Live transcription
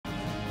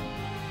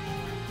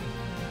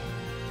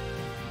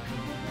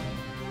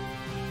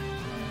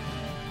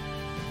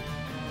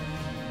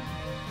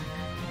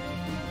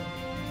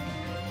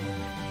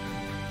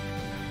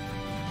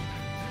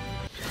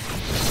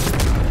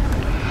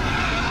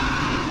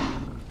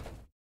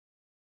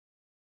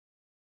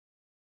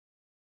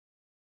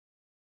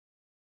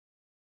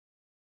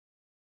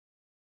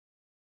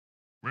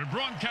We're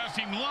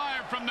broadcasting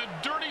live from the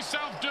dirty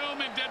South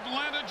Dome in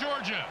Deadlanta,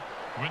 Georgia,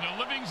 where the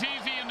living's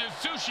easy and the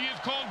sushi is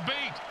called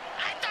bait.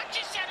 I thought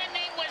you said her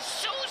name was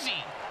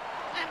Susie.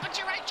 But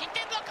you're right, she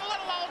did look a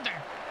little older.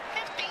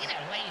 15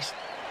 at least.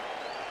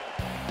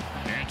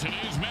 And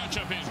today's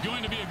matchup is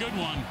going to be a good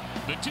one.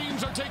 The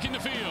teams are taking the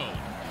field.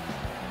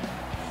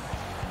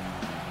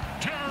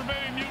 Terror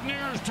Bay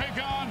Mutineers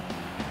take on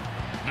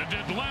the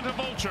Deadlanta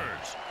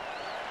Vultures.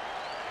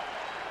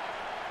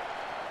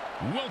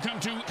 Welcome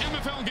to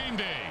MFL Game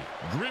Day.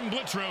 Grim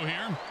Blitzrow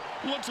here.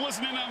 Let's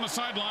listen in on the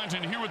sidelines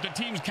and hear what the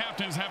team's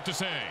captains have to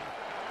say.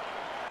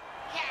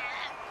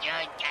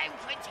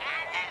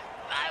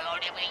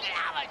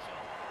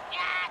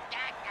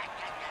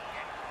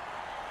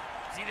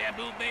 See that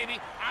move, baby?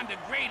 I'm the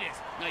greatest.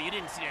 No, you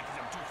didn't see that because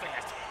I'm too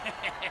fast.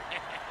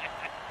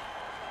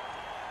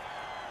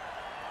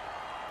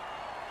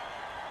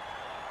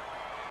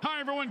 Hi,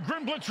 everyone.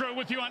 Grim Blitzrow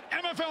with you on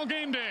MFL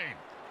Game Day.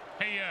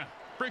 Hey,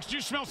 Bricks, do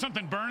you smell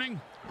something burning?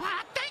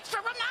 Thanks for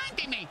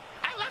reminding me.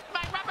 I left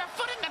my rubber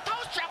foot in the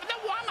toaster oven to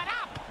warm it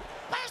up.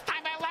 Last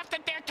time I left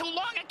it there too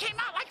long, it came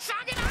out like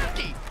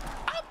Saganaki.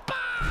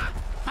 Oppa!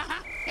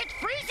 It's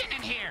freezing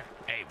in here.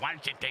 Hey, why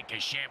don't you take a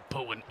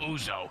shampoo and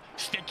ouzo,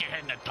 stick your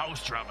head in the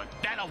toaster oven.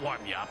 That'll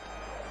warm you up.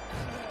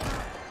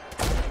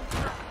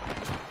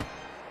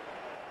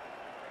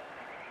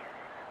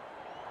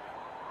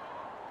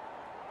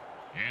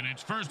 And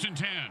it's 1st and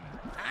 10.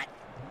 Hot.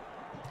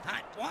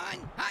 Hot 1,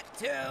 hot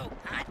 2,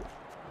 hot.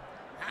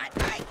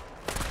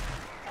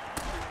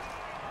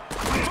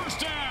 First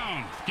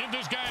down. Give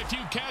this guy a few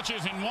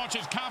catches and watch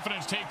his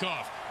confidence take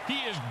off. He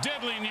is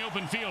deadly in the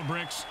open field,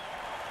 Bricks.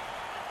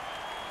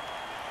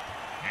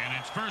 And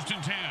it's 1st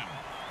and 10.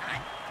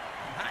 Hot.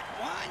 Hot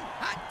 1,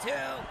 hot 2,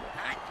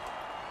 hot.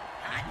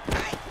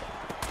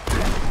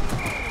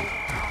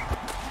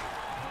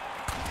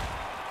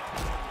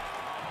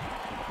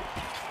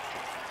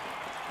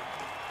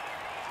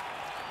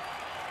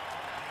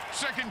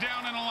 Second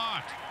down and a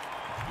lot.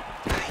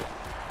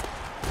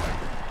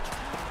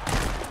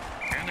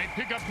 And they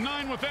pick up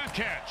 9 with that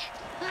catch.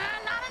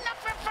 Not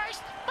enough for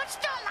first, but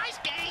still a nice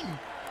gain.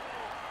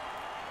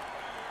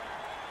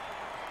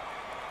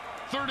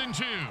 3rd and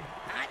 2.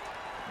 Hot.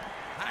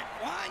 Hot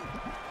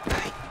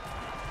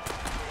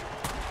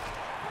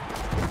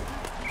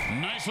 1.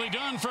 Nicely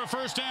done for a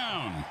first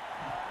down.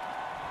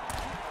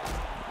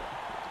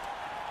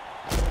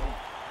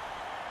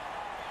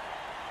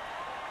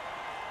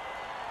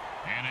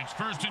 And it's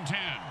 1st and 10.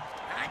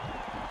 Hot.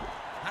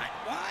 Hot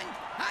 1,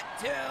 hot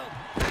 2,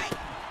 hot.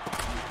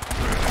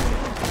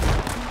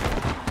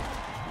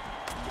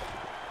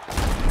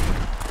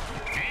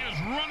 He is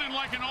running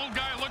like an old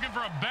guy looking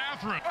for a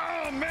bathroom.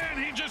 Oh, man,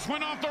 he just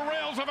went off the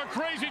rails of a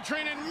crazy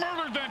train and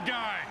murdered that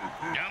guy.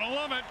 Gotta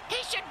love it.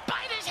 He should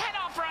bite his head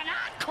off for an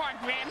encore,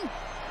 Grim.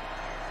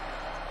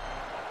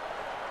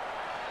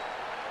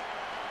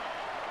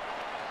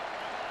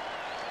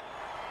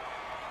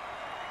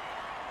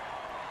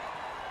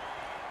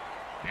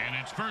 And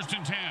it's 1st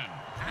and 10.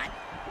 Hot.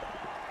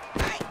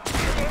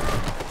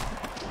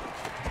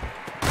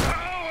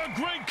 Oh, a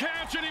great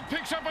catch, and he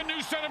picks up a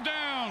new set of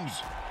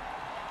downs.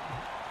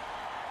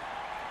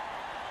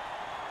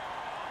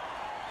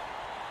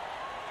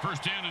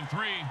 First down and 3.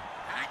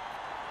 Hot.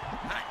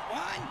 Hot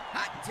 1,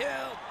 hot 2,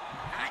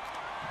 hot.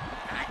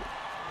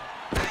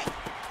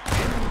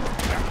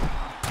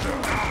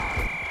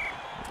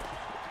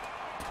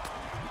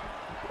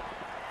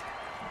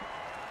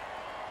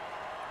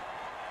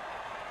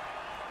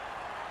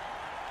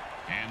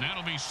 And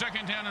that'll be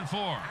 2nd down and 4.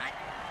 Hot.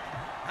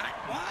 Hot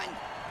 1,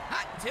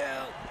 hot 2,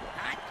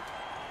 hot.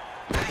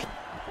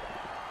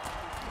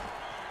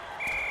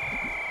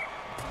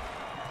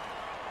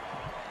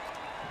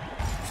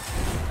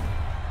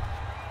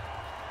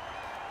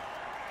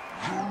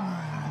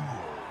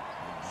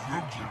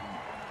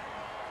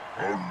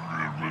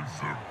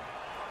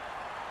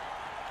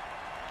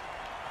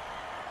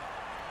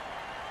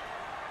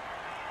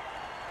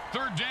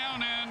 Third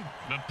down, and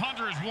the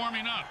punter is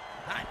warming up.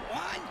 Hot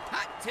 1,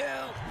 hot 2,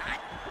 hot.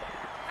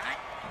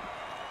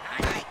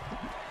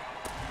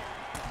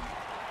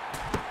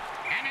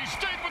 And he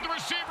stayed with the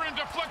receiver and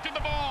deflected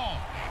the ball.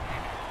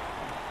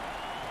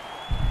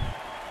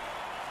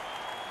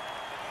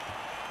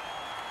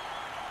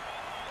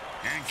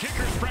 And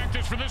kickers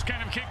practice for this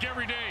kind of kick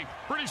every day.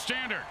 Pretty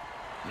standard.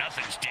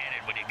 Nothing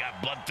standard when you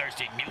got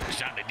bloodthirsty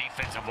mutants on the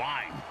defensive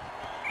line.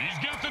 He's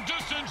got the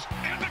distance,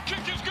 and the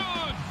kick is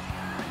good.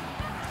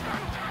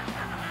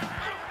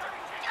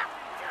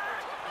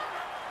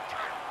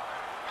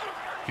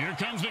 Here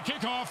comes the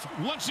kickoff.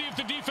 Let's see if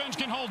the defense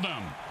can hold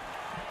them.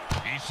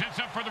 He sets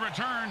up for the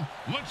return.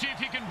 Let's see if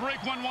he can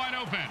break one wide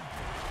open.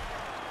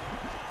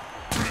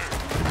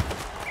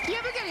 You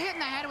ever get hit in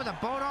the head with a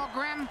boat-all,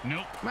 Grim?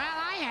 Nope. Well,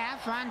 I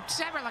have on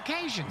several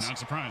occasions. Not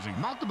surprising.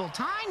 Multiple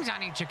times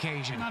on each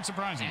occasion. Not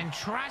surprising. And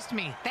trust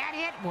me, that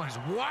hit was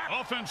warped.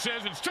 Offense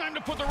says it's time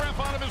to put the ref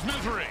out of his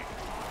misery.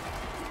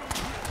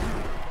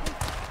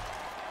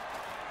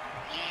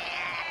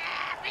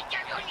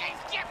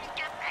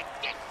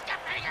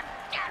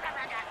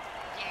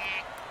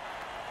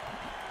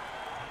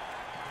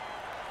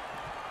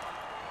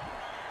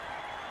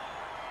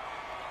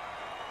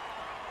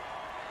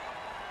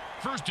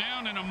 First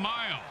down and a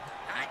mile.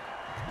 Hot,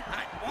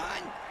 hot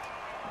one.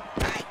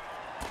 Hike.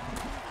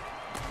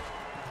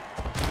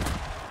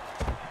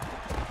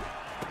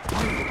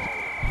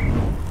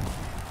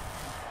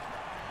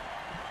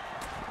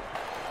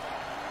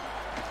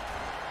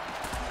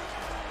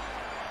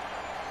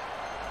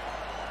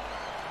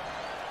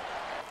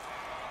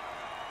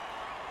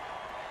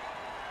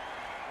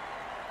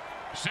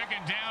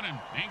 Second down and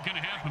ain't gonna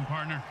happen,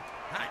 partner.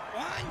 Hot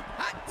one,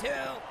 hot two,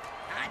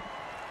 hot,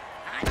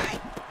 hike.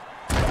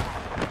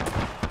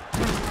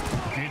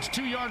 It's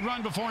 2-yard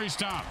run before he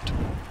stopped.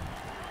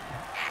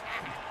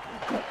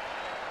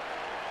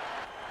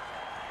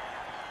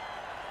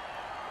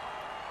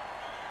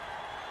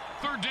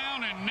 Third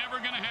down and never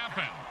gonna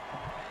happen.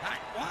 Hot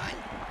one,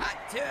 hot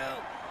two,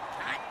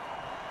 hot,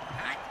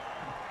 hot,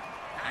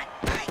 hot,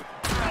 hike.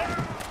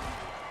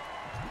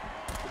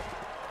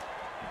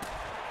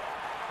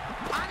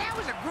 Oh, that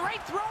was a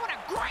great throw and a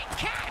great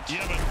catch.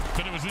 Yeah,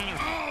 but it was in.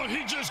 Oh,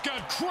 he just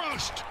got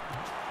crushed.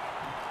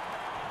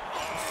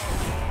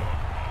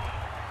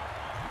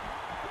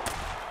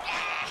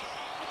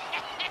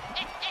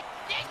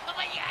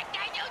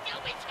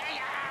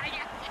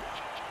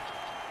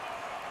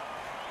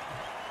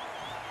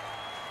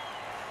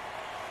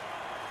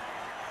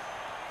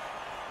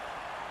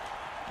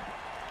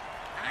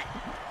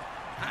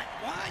 Hot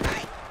one,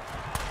 hike.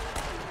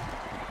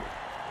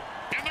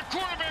 And the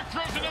quarterback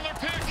throws another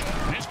pick.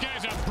 This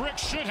guy's a brick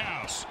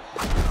shithouse.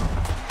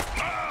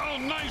 Oh,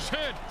 nice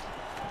hit.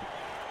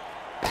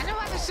 And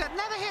whoever said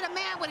never hit a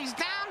man when he's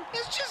down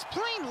is just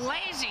plain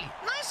lazy.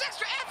 Nice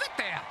extra effort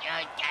there.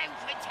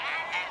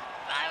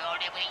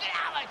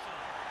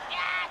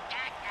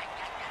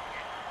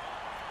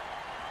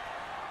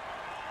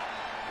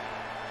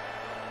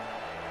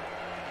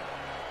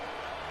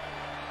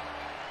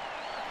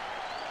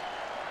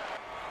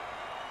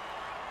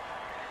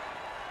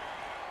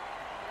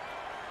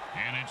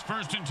 And it's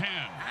first and 10.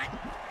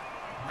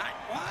 Hot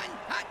one,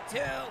 hot two,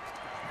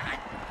 hot,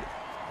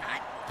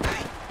 hot,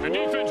 hike. The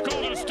defense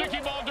called it a sticky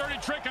ball dirty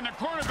trick, and the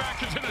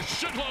quarterback is in a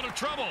shitload of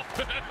trouble.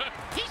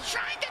 He's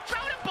trying to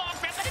throw the ball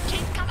for him, but it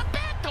keeps coming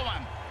back to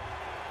him.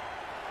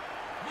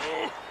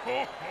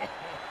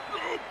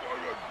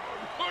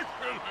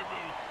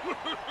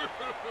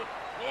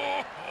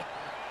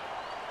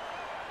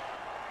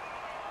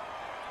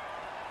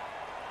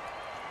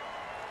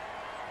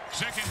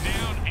 Second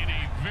down and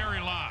a very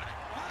lot.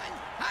 One,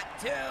 hot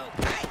two,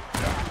 hike.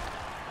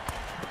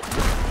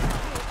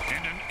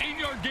 And an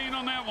 8-yard gain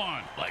on that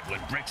one. Like when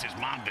Bricks'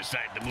 mom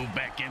decided to move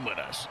back in with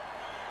us.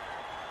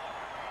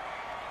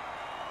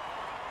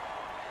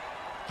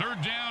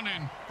 Third down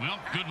and, well,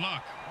 good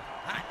luck.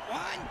 Hot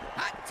one,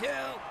 hot two,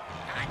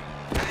 hot,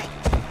 hike.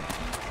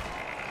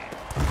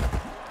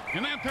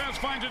 And that pass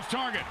finds its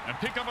target. A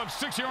pickup of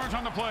 6 yards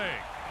on the play.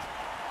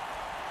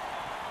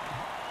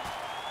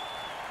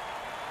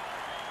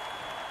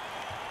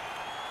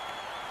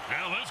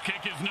 Well, this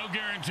kick is no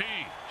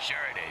guarantee. Sure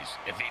it is.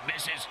 If he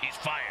misses, he's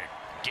fired.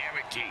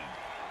 Guaranteed.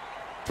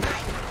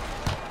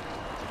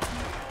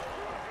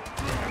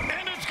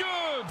 And it's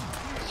good.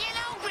 You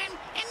know, Grim,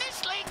 in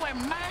this league where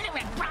murder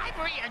and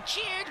bribery are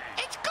cheered,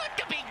 it's good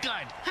to be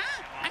good,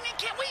 huh? I mean,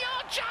 can we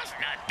all just...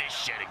 Not this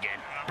shit again.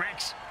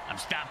 Bricks, I'm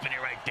stopping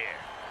it right there.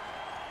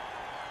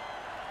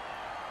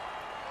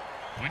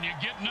 When you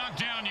get knocked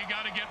down, you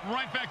got to get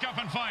right back up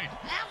and fight.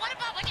 what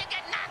about when you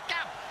get knocked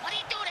out? What do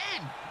you do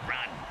then?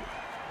 Run.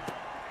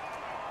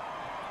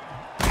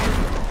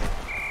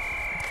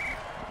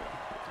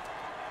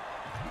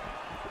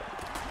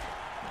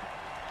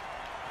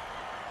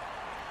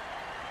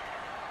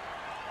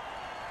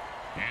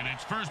 And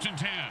it's first and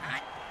 10.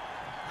 Hot,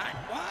 hot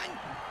one,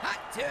 hot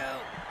two,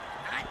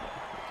 hot,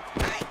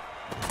 hike.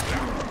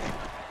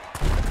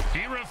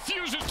 He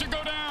refuses to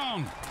go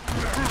down.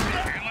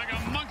 And like a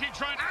monkey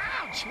trying...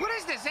 Ouch! What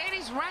is this,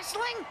 80s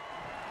wrestling?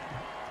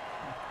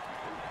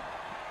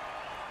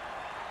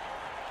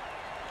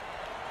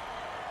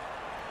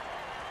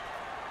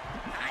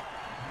 Hot,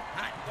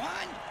 hot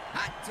one,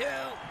 hot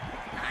two,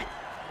 hot,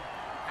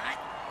 hot,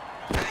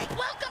 hike.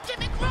 Welcome to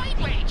McRoyd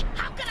Rage.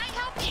 How can I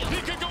help you?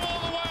 He could go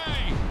all the way.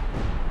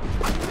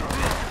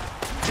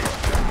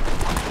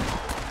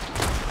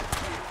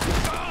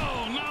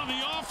 Oh, now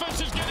the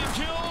offense is getting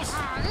kills.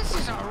 Oh, this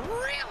is a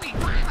really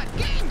violent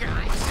game,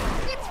 guys.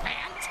 It's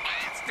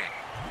fantastic.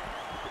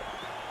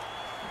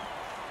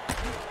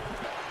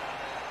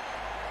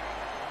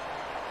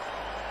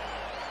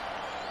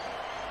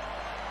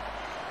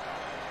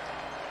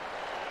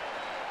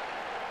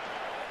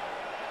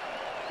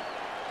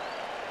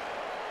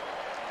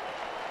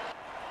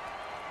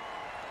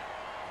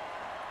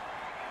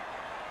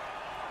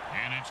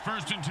 And it's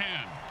first and 10.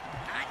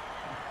 Hot,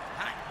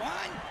 hot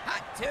one,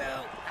 hot two,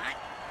 hot,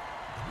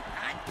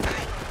 hot,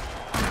 hike.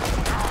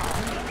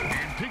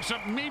 And picks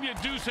up maybe a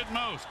deuce at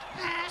most.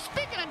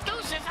 Speaking of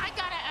deuces, I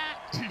got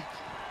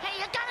hey,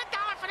 you got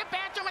 $1 for the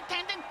bathroom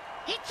attendant?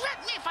 He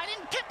threatened me if I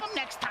didn't tip him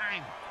next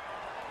time.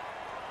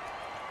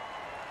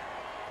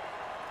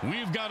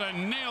 We've got a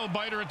nail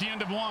biter at the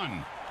end of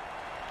one.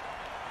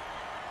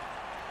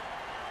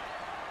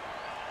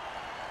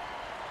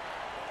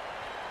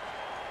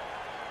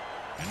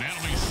 And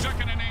that'll be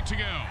 2nd and 8 to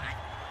go.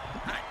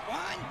 Hot 1,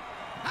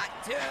 hot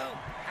 2,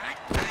 hot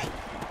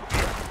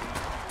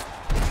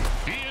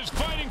 3. He is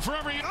fighting for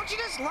every... Don't you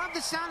just love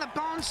the sound of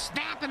bones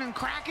snapping and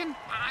cracking?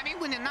 I mean,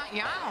 when they're not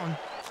your own.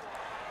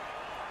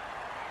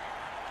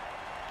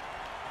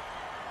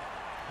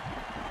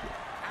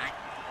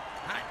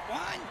 Hot 1,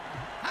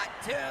 hot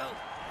 2,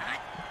 hot.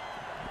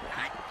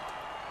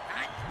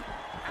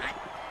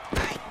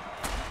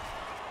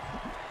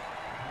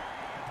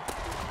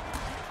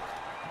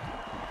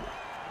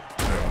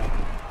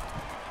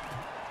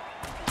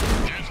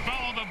 Just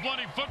follow the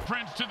bloody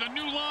footprints to the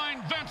new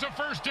line. That's a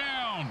first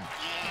down.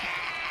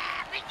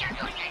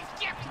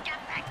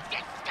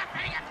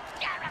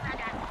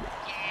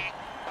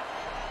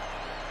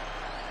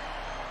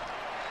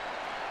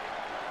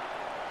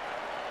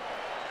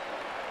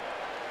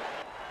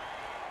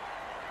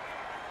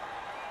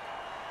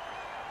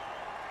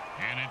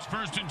 And it's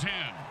 1st and 10.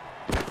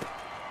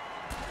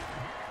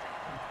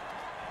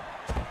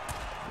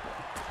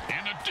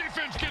 And the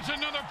defense gets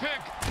another pick.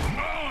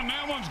 Oh, and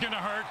that one's going to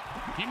hurt.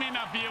 He may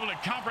not be able to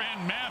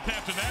comprehend math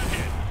after that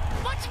hit.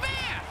 What's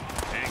math?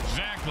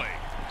 Exactly.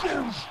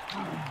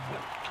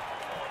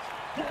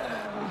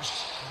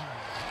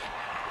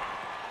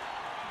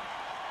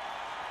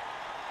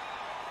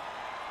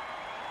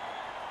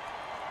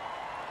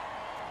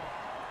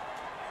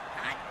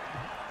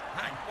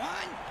 Hot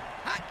 1,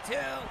 hot 2,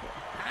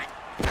 hot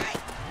 3.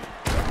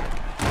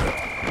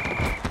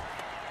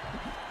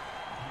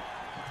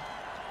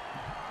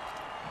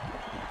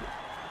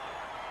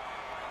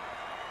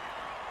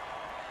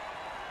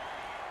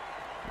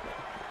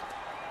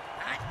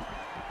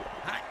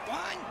 Hot 1,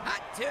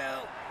 hot 2,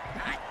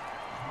 hot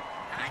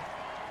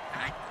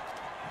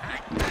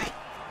 3.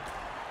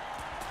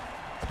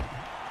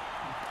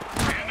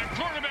 And the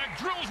quarterback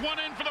drills one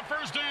in for the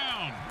first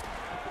down.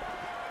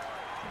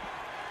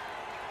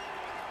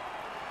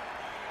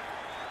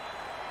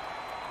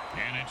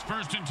 And it's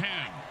 1st and 10.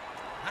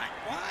 Hot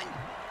 1,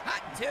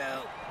 hot 2,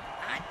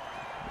 hot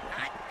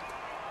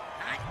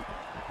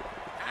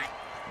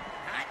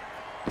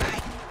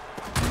 3.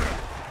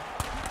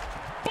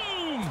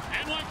 Boom!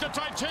 And like the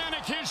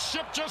Titanic, his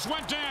ship just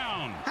went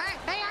down. Hey,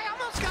 I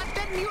almost got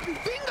that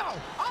mutant bingo.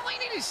 All I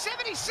need is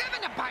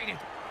 77 to bite it.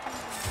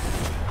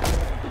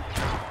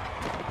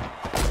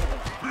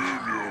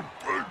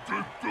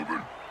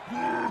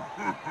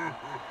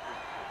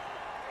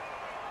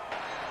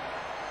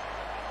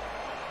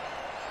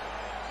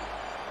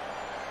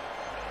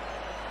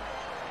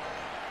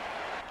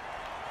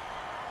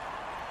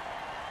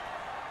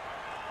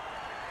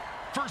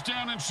 First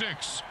down and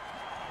 6.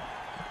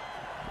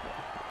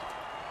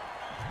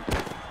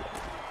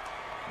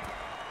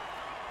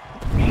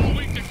 All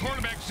week the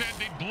quarterback said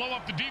they'd blow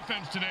up the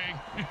defense today.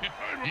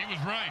 He was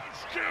right.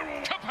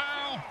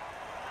 Kapow!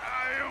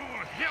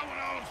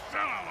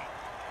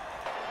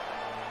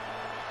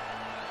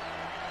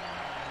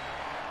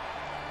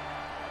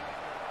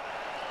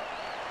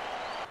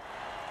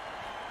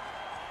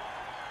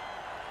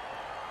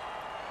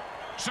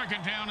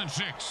 Second down and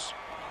 6.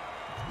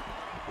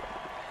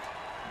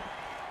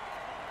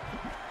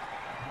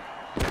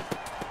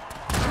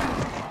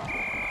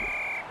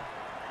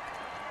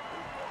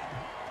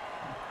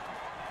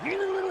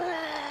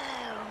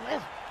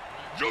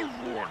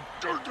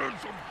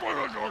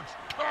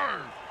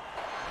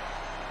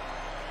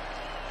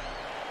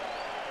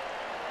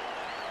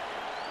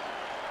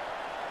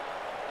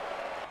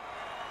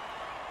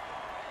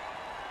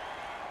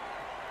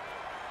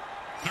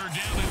 Third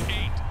down and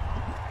 8.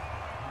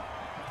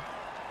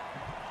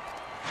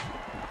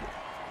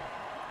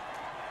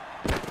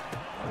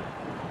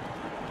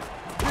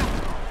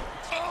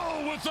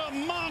 Oh, with a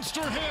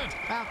monster hit.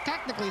 Well,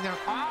 technically, they're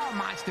all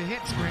monster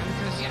hits, Grim,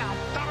 because, you know,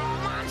 they're all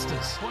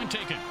monsters. Point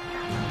taken.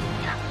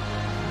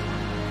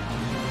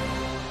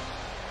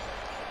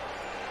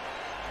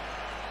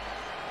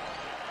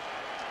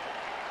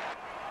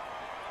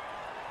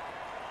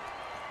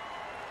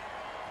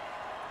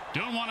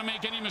 Don't want to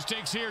make any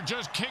mistakes here.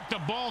 Just kick the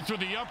ball through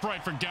the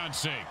upright, for God's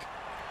sake.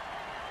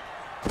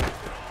 The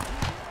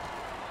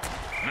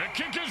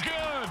kick is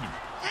good.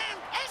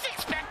 As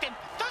expected,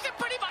 those are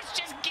pretty much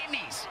just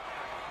gimmies.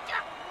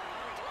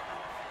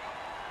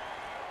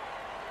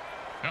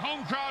 The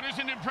home crowd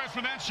isn't impressed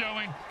with that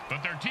showing,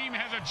 but their team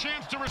has a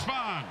chance to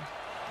respond.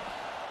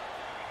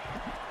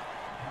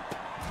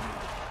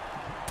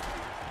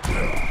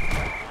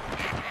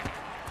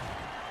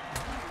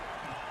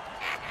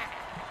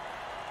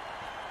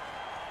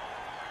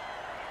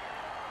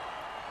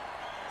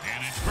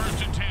 And it's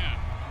 1st and 10.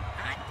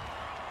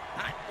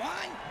 Hot 1,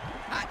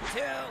 hot 2,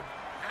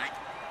 hot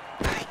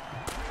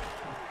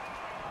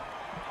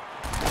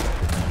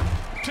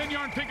 3.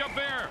 10-yard pickup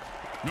there.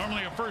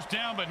 Normally a first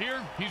down, but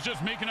here he's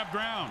just making up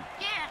ground.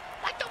 Yeah,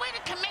 like the way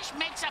the commish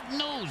makes up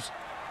news.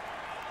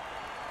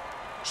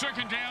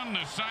 Second down,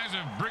 the size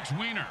of Brick's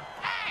wiener.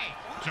 Hey!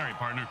 Sorry,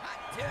 partner.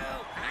 Hot 2,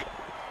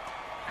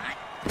 hot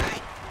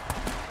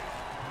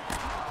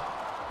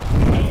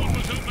 3. No one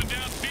was open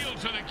downfield,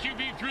 so the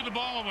QB threw the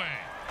ball away.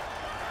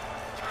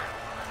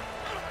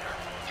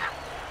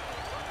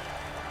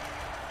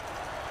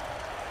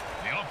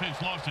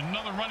 offense lost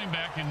another running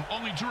back and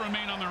only 2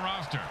 remain on their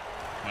roster.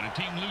 When a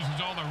team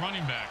loses all their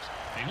running backs,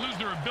 they lose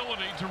their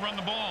ability to run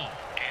the ball.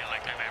 Yeah,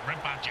 like if I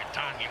rip out your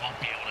tongue, you won't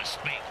be able to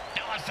speak.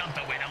 Tell us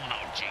something we don't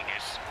know,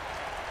 genius.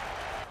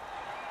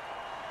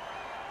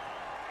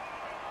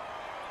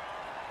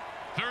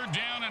 Third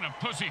down and a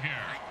pussy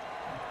here.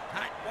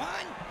 Hot 1,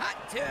 hot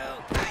 2,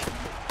 hike.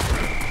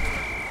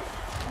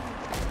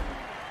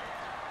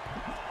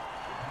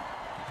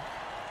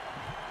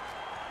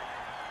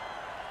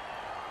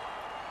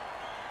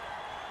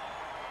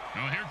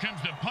 Well, here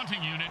comes the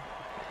punting unit.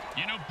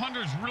 You know,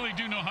 punters really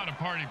do know how to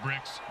party,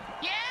 Bricks.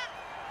 Yeah?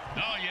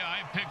 Oh, yeah, I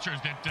have pictures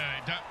that,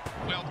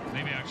 well,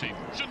 maybe actually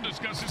shouldn't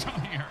discuss this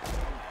on here.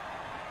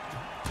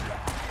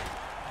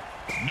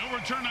 No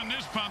return on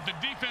this punt. The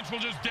defense will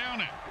just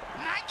down it.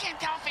 I can't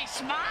tell if he's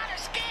smart or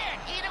scared.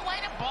 Either way,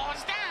 the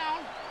ball's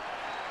down.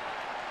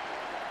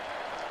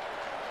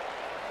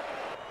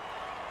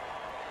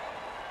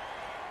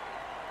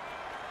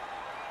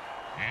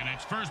 And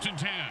it's 1st and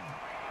 10.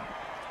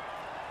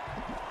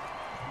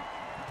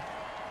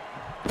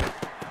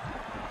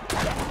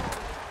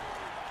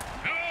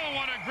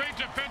 Great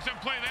defensive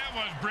play that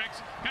was, Bricks.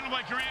 Kind of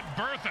like your Aunt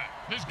Bertha.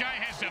 This guy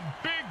has some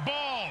big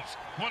balls.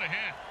 What a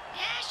hit.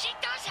 Yeah, she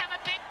does have a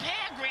big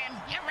pear, Grim.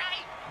 You're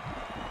right.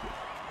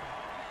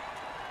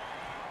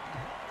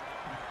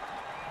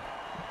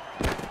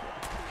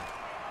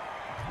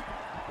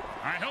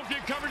 I hope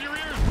you covered your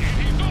ears. And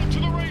he's off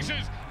to the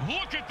races.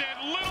 Look at that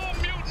little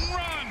mutant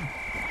run.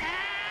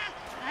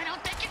 I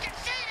don't think you can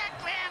say that,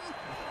 Grim.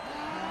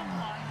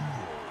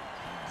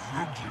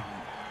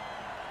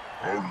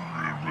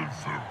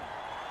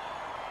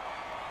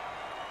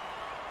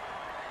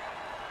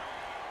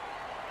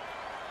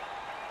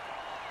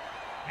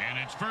 And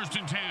it's 1st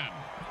and 10.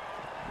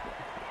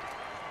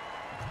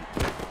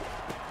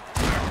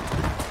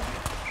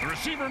 The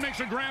receiver makes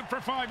a grab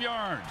for 5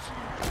 yards.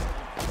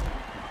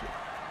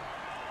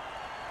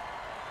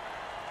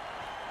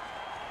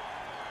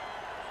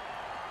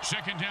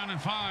 Second down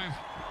and 5.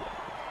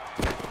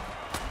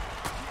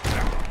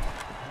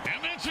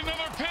 And that's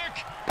another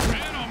pick.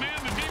 Man, oh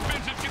man, the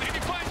defense is getting, he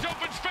finds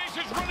open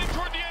spaces running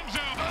toward the end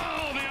zone.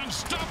 Oh, the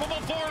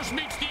unstoppable force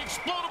meets the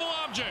explodable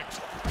object.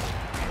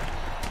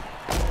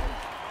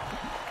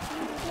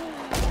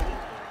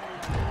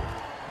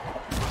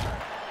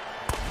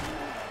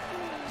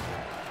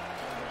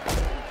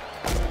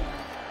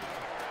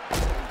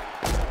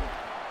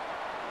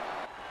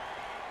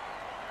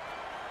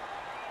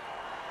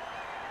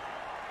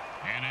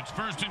 And it's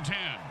 1st and 10.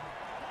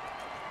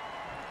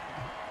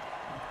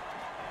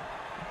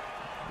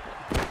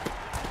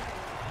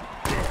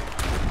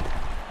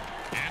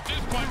 At this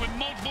point with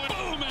multiple,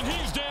 boom, and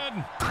he's dead.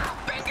 Oh,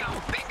 bingo,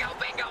 bingo,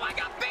 bingo. I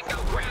got bingo,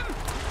 Grim.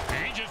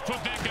 And he just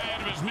put that guy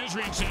out of his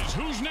misery and says,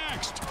 who's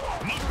next?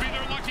 Must be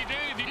their lucky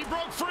day. He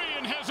broke free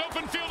and has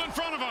open field in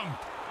front of him.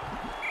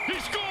 He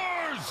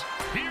scores!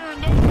 He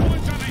earned those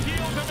points on the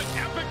heels of an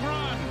epic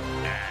run.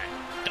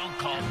 Don't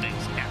call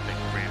things epic,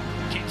 Grim.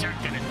 Kids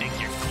aren't going to think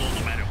you're cool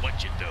no matter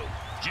what you do.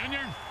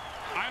 Junior,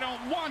 I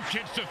don't want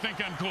kids to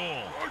think I'm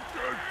cool.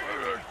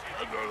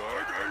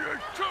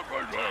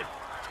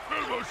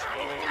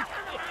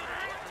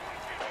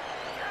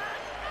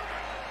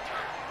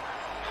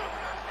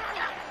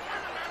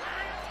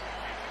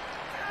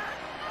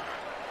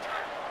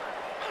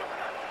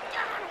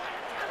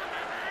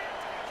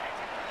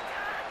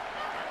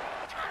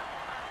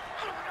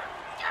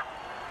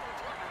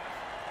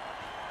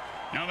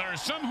 Now, there are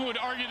some who would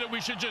argue that we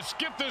should just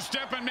skip this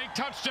step and make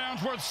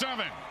touchdowns worth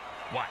 7.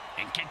 What,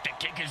 and kick the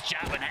kicker's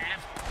job in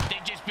half?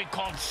 They'd just be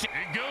called sick.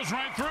 It goes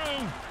right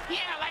through.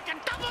 Yeah, like a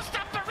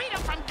double-stuffed burrito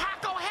from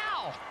Taco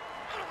Hell.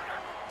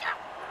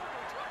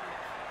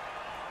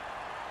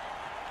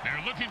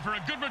 They're looking for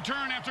a good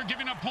return after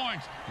giving up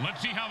points.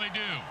 Let's see how they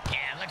do.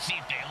 Yeah, let's see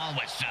if they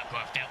always suck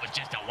or if that was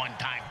just a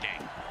one-time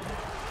thing.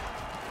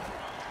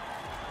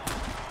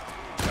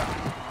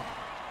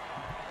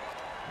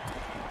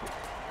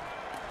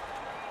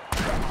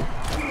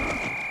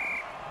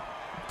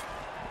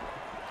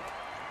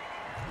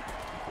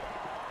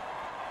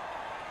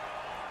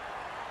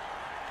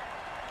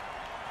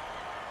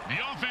 The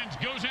offense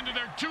goes into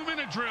their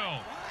 2-minute drill.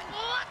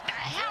 What the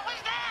hell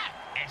is that?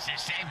 It's the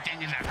same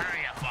thing as a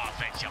hurry-up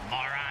offense, you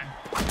moron.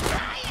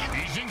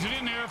 He zings it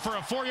in there for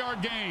a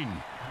 4-yard gain.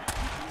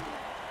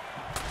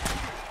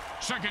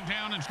 Second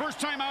down and first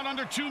time out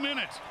under 2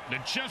 minutes. The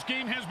chess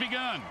game has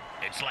begun.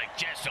 It's like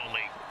chess,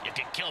 only you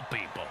can kill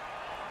people.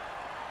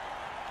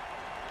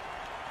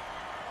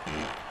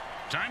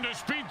 Time to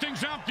speed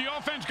things up. The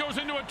offense goes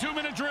into a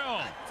 2-minute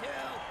drill. Hot 2,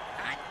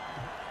 hot,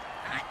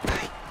 hot,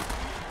 hike.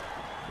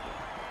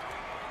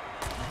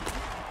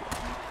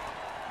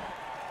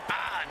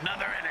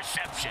 Another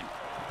interception.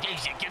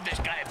 Geez, you give this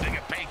guy a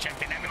bigger paycheck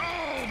than ever.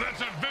 Oh, that's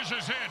a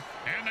vicious hit,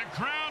 and the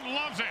crowd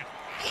loves it.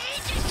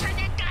 He just turned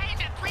that guy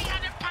into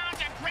 300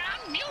 pounds of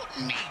ground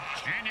mutant meat.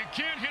 And you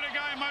can't hit a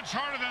guy much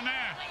harder than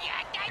that.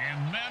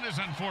 And that is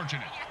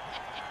unfortunate.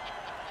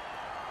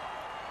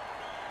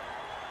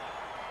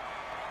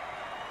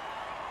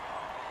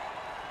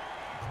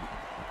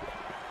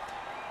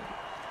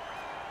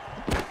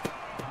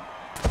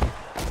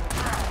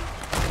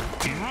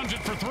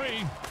 3.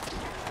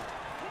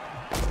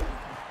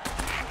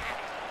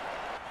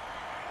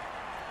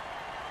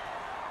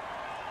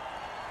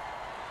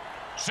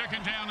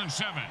 Second down and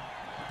 7.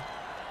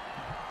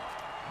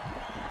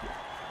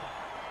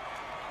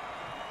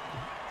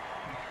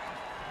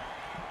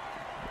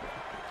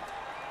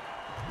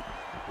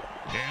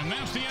 And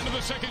that's the end of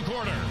the second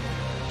quarter.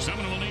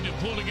 Someone will need to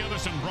pull together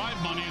some bribe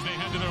money as they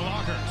head to their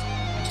lockers.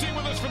 Stay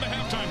with us for the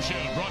halftime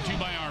show, brought to you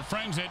by our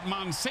friends at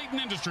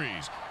Monsatan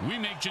Industries. We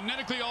make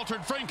genetically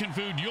altered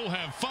frankenfood you'll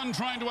have fun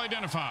trying to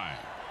identify.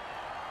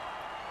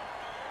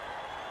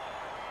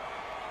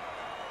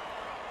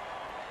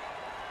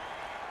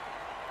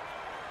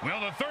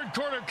 Well, the third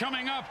quarter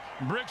coming up.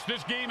 Bricks,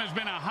 this game has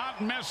been a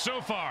hot mess so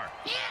far.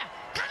 Yeah,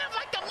 kind of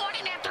like the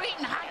morning after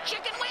eating hot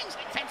chicken wings.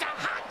 It's a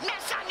hot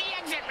mess on the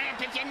exit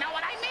ramp, if you know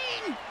what I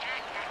mean.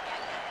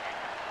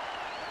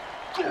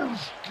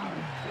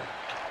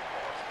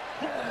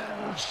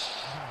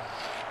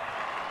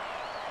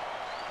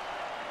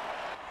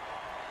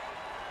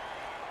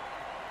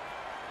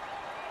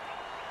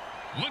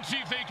 Let's see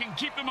if they can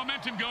keep the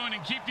momentum going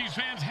and keep these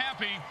fans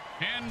happy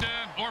and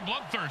or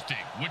bloodthirsty,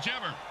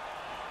 whichever.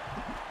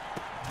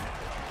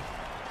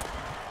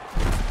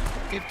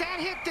 If that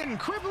hit didn't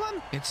cripple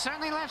him, it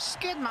certainly left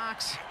skid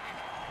marks.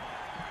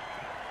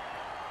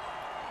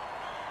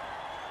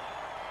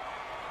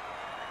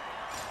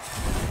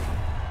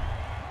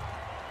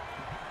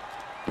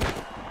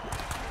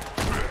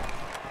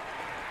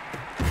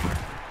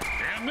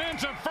 And then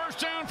it's a first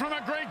down from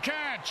a great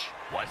catch.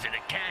 Was it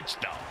a catch,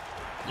 though?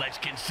 Let's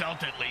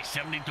consult at least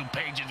 72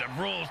 pages of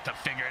rules to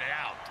figure it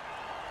out.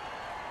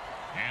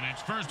 And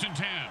it's first and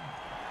 10.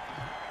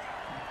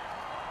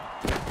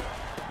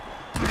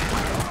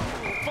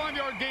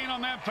 5-yard gain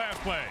on that pass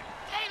play.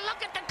 Hey,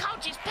 look at the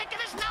coach. He's picking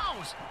his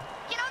nose.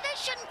 You know, they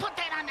shouldn't put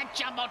that on the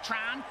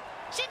Jumbotron.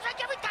 Seems like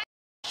every time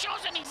he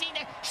shows him, he's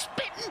either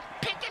spitting,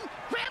 picking,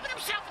 grabbing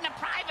himself in the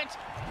privates.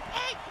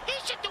 Hey, he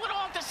should do it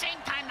all at the same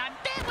time. Now,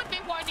 that would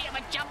be worthy of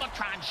a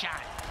Jumbotron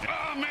shot.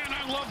 Oh, man,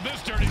 I love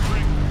this dirty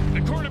trick.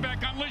 The quarterback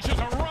unleashes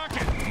a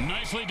rocket.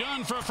 Nicely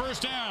done for a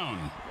first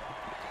down.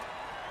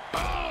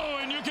 Oh,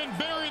 and you can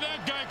bury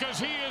that guy because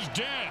he is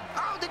dead.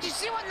 Oh, did you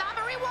see what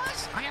number he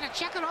was? I had to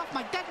check it off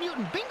my Dead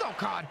Mutant bingo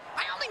card.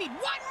 I only need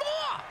one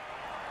more.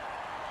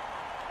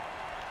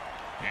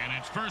 And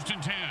it's first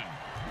and 10.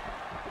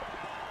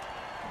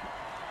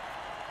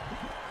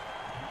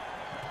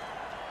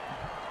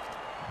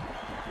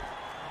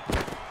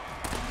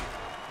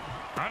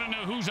 I don't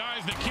know whose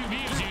eyes the QB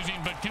is using,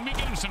 but can we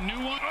get him some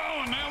new ones?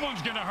 Oh, and that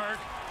one's going to hurt.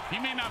 He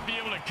may not be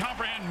able to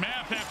comprehend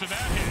math after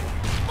that hit.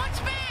 What's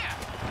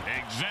math?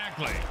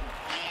 Exactly.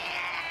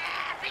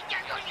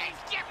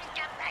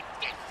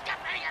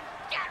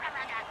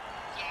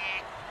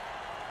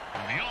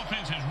 The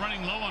offense is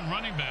running low on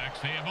running backs.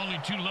 They have only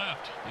 2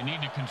 left. They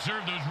need to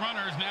conserve those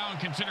runners now and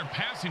consider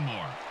passing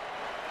more.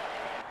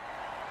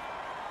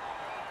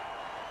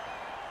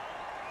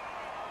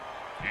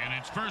 And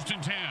it's first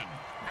and 10.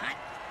 Hot.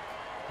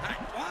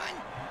 Hot 1.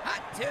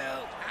 Hot 2.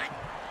 Hot.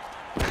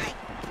 Hot.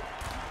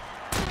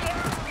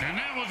 And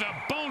that was a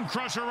bone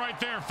crusher right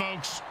there,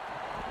 folks.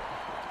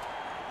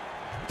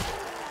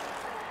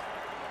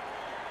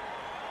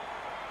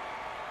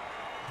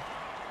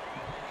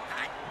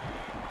 Hot.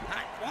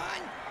 Hot 1.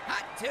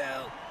 Hot 2.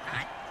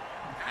 Hot.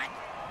 Hot.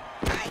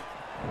 Hot.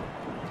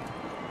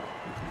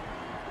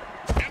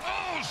 And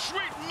oh,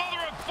 sweet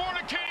mother of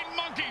fornicating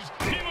monkeys.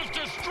 He was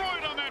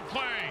destroyed on that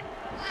play.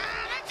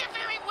 That's a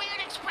very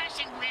weird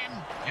expression, Grim.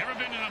 You ever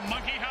been in a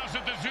monkey house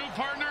at the zoo,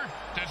 partner?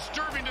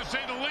 Disturbing to say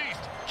the least.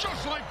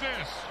 Just like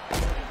this.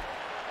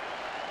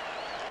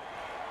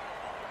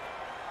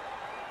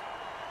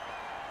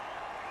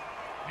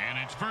 And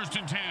it's first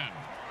and 10.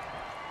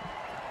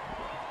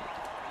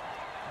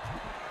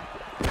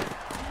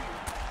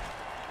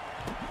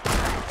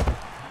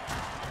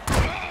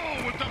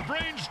 Oh, with the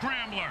brain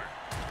scrambler.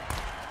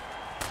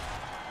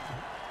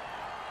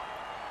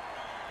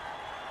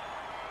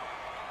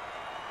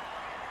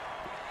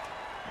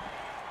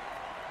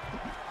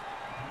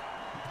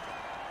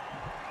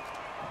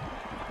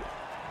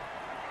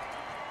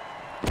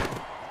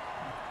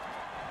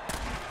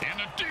 And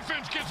the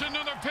defense gets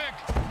another pick.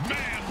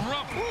 Man,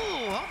 rough.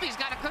 Ooh, hope he's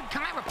got a good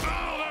chiropractor.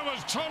 Oh, that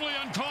was totally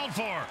uncalled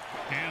for.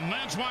 And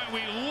that's why we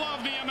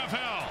love the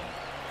MFL.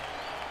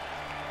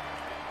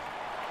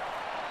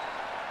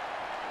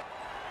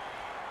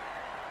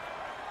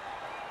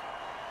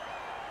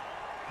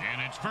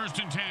 And it's first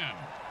and 10.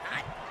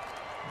 Hot.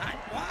 Hot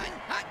 1.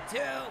 Hot 2.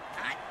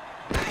 Hot.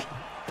 Hot.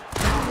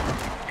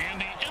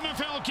 And the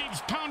MFL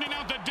keeps pounding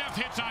out the death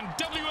hits on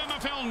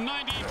WMFL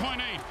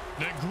 98.8.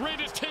 The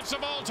greatest hits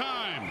of all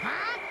time.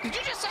 Huh? Did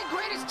you just say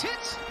greatest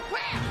hits?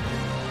 Where?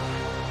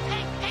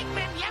 Hey,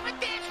 Grim, you ever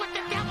dance with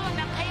the devil in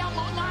the pale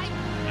moonlight?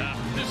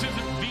 This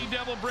isn't the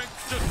devil brick,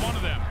 just one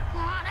of them.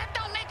 Oh, that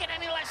don't make it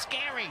any less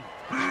scary.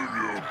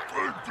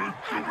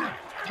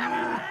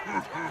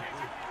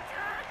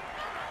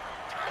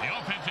 The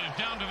offense is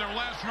down to their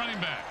last running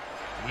back.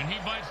 When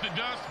he bites the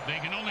dust, they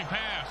can only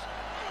pass.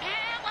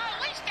 Yeah, well,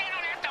 at least they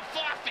don't have to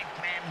forfeit,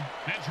 Grim.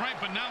 That's right,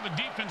 but now the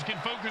defense can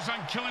focus on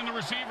killing the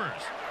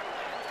receivers.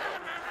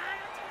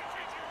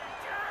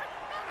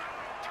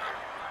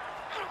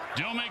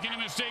 Don't make any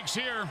mistakes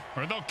here,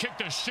 or they'll kick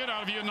the shit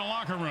out of you in the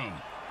locker room.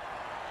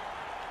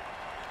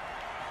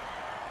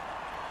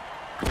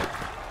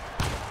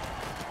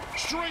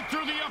 Straight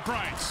through the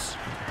uprights.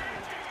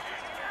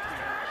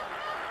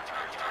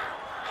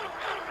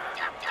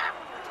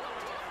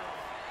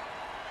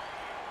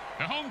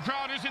 The home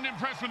crowd isn't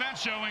impressed with that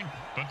showing,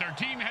 but their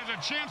team has a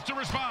chance to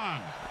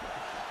respond.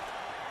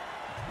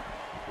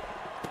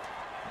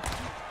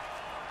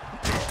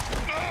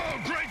 Oh,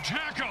 great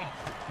tackle.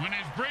 When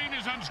his brain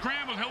is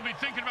unscrambled, he'll be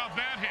thinking about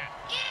that hit.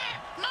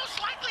 Yeah, most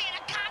likely in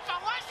a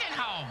convalescent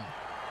home.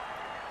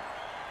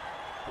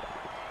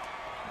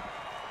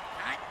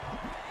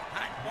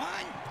 Hot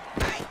one.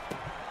 Hot.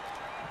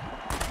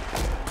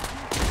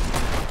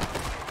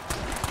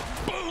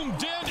 Boom,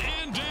 dead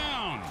and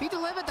down. He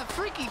delivered the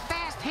freaky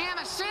fast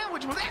hammer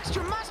sandwich with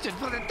extra mustard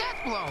for the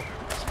death blow.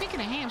 Speaking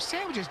of ham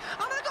sandwiches,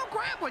 I'm gonna go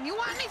grab one. You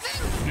want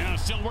anything? Yeah,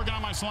 still working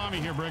on my salami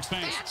here, Bricks.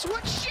 Thanks. That's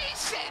what she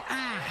said.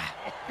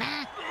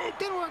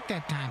 Didn't work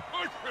that time.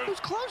 It was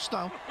close,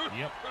 though.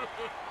 Yep.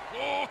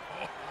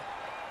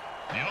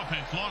 The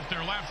offense lost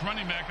their last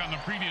running back on the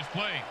previous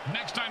play.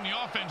 Next time the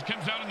offense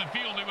comes out in the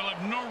field, they will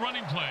have no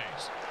running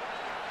plays.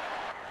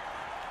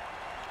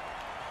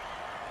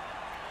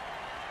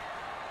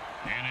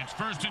 And it's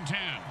 1st and 10.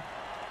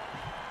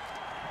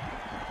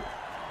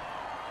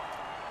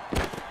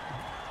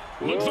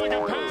 Looks like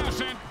a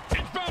pass, and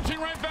it's bouncing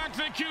right back to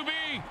the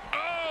QB.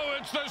 Oh,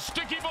 it's the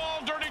sticky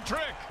ball dirty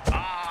trick.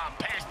 Ah,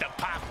 pass the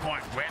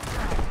popcorn, Grim.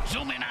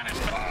 Zoom in on his...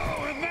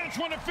 Oh, and that's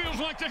what it feels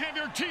like to have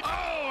your teeth.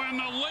 Oh, and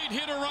the late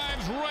hit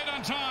arrives right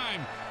on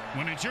time.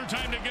 When it's your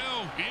time to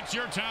go, it's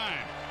your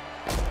time.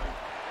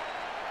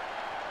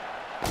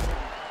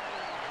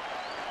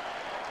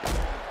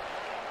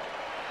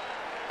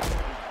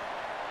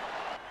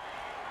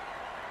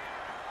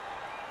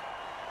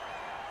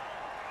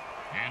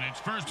 And it's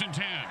 1st and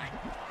 10.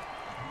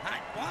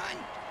 Hot one.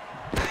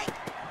 Hot.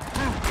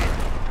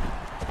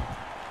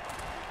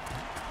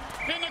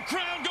 And the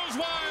crowd goes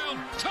wild.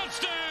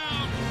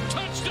 Touchdown!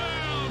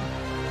 Touchdown!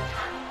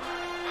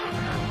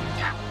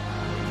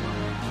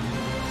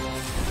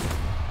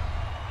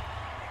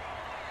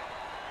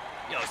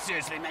 Yo,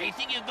 seriously, man, you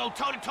think you can go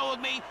toe-to-toe with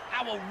me?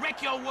 I will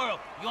wreck your world.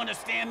 You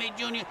understand me,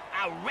 Junior?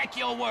 I'll wreck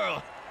your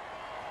world.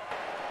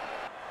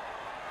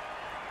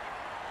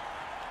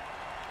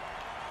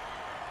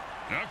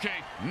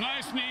 Okay,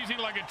 nice and easy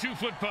like a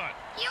 2-foot putt.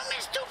 You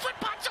miss 2-foot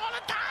putts all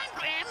the time,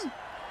 Grim.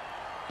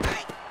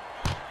 Hot.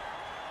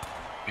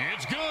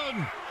 It's good.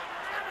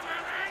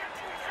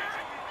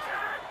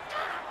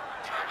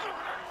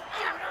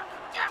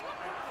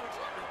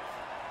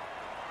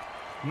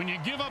 When you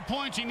give up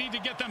points, you need to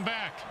get them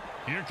back.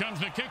 Here comes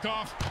the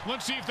kickoff.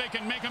 Let's see if they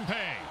can make them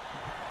pay.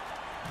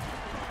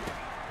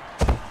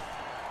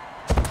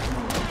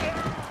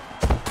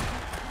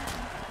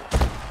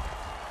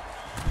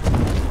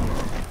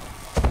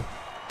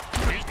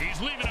 He's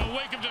leaving a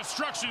wake of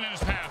destruction in his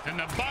path, and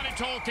the body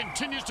toll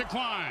continues to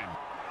climb.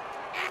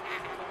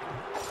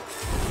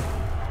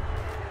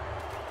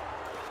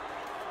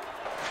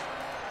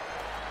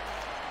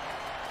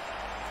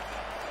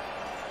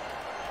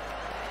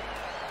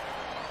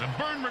 The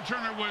burn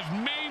returner was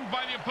maimed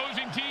by the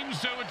opposing team,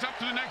 so it's up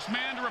to the next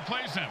man to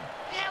replace him.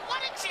 Yeah,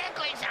 what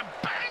exactly is a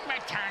burn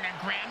returner,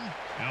 Grim?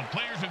 Now,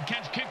 players who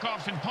catch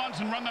kickoffs and punts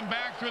and run them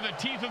back through the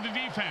teeth of the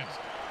defense.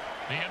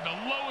 They have the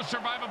lowest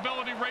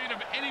survivability rate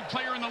of any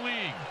player in the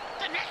league.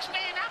 The next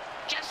man up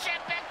just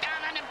sat back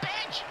down on the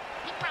bench.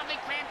 He probably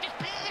cramped his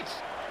pants.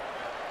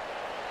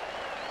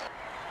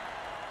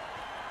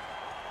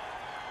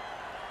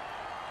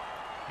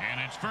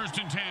 And it's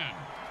 1st and 10.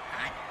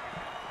 Hot.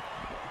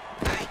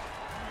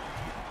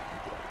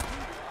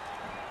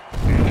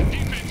 And the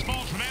defense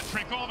falls for that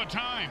trick all the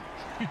time.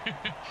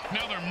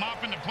 Now they're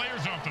mopping the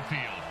players off the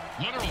field.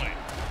 Literally.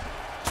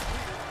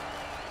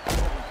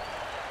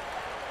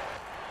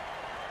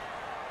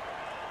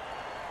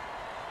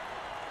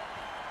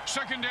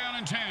 Second down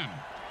and 10.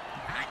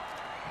 Hot.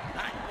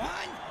 Hot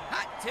one.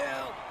 Hot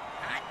two.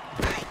 Hot.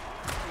 Hot.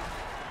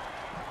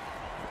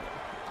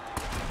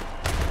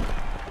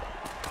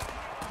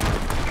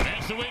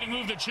 That's the way to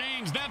move the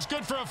chains. That's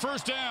good for a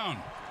 1st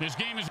down. This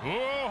game is...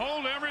 Oh,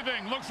 hold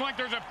everything. Looks like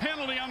there's a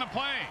penalty on the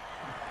play.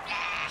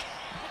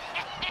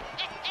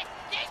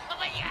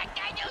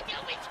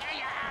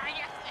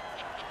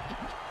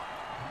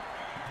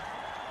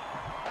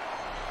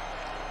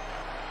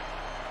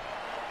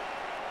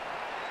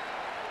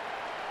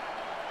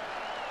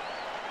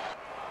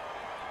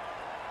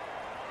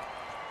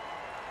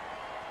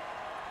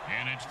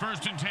 And it's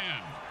 1st and 10.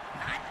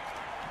 Hot.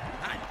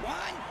 Hot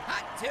one.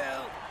 Hot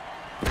two.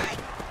 Hot.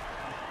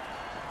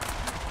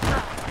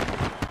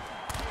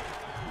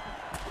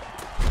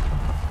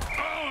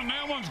 Oh, and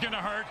that one's going to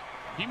hurt.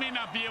 He may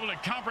not be able to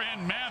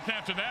comprehend math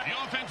after that. The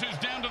offense is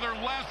down to their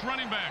last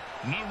running back.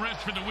 No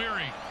rest for the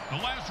weary. The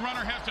last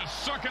runner has to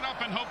suck it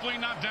up and hopefully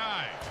not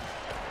die.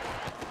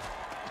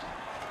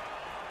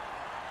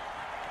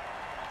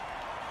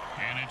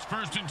 And it's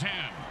 1st and 10.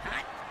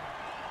 Hot.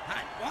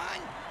 Hot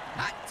one.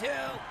 Hot two.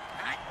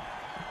 Hot.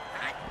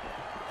 Hot.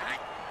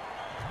 Hot.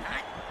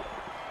 Hot.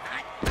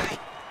 Hot. Hot.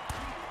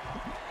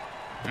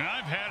 And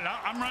I've had it.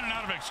 I'm running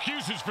out of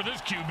excuses for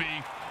this QB.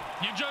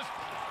 You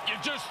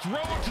just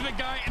throw it to the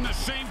guy in the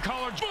same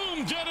color.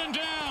 Boom, dead and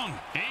down.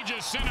 He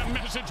just sent a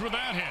message with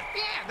that hit.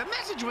 Yeah, the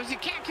message was you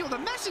can't kill the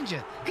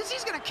messenger, because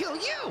he's going to kill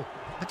you.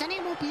 But then he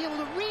won't be able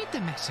to read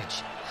the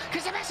message,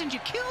 because the messenger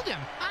killed him.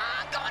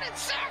 I'm going in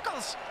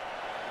circles.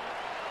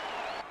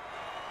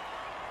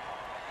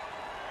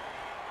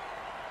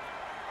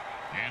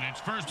 And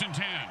it's 1st and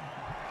 10.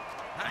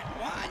 Hot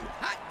one.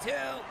 Hot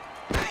two.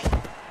 Hot.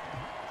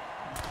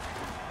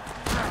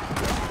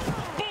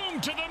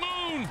 Boom, to the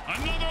moon.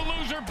 Another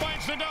loser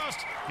bites the dust.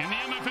 In the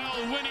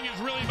MFL, winning is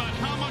really about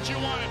how much you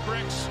want it,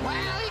 Bricks.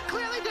 Well, he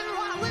clearly didn't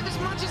want to live as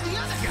much as the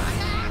other guy.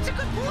 That's a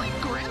good point,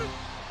 Grim.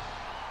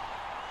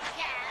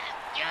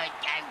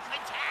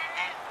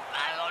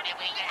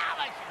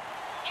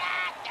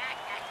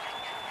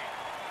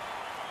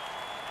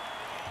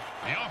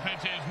 The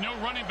offense has no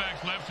running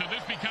backs left, so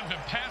this becomes a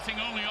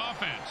passing-only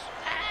offense.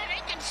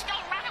 They can still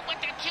run it with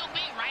their QB,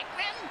 right,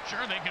 Grim?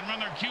 Sure, they can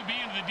run their QB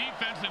into the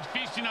defense that's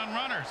feasting on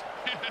runners.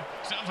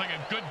 Sounds like a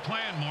good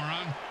plan,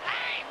 moron.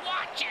 Hey,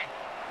 watch it.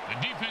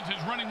 The defense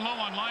is running low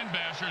on line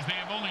bashers. They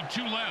have only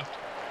 2 left.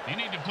 They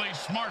need to play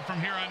smart from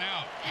here on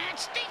out.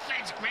 That's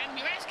defense, Grim.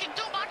 You're asking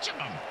too much of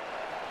them.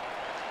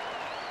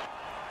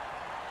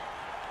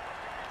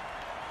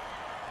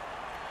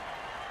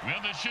 Well,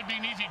 this should be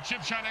an easy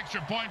chip shot extra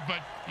point,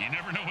 but you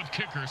never know with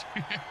kickers.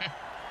 It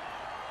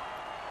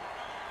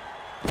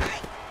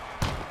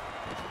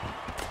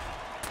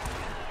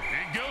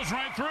goes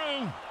right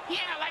through.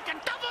 Yeah, like a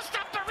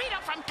double-stuffed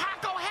burrito from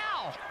Taco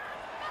Hell.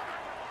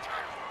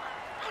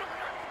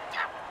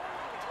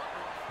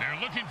 They're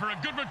looking for a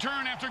good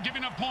return after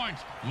giving up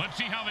points. Let's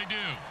see how they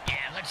do. Yeah,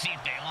 let's see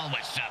if they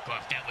always suck or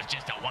if that was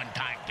just a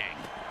one-time thing.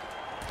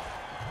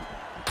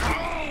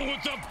 Oh,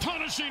 with a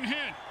punishing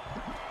hit.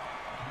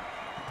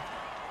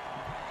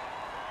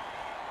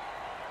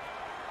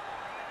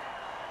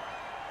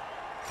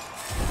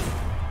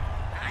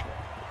 Hot.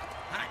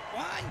 Hot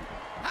one.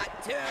 Hot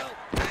two.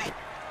 Hot.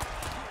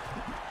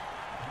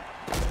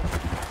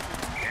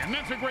 And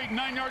that's a great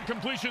 9-yard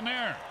completion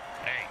there.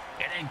 Hey,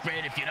 it ain't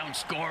great if you don't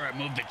score or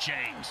move the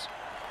chains.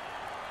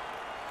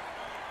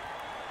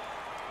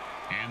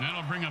 And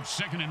that'll bring up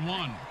 2nd and 1.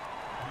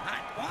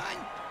 Hot one.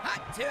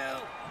 Hot two.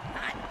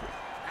 Hot.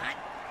 Hot.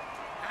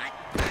 Hot.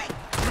 Hot.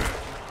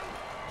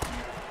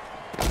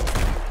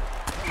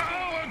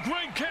 Oh, a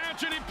great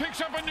catch, and he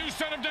picks up a new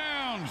set of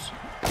downs.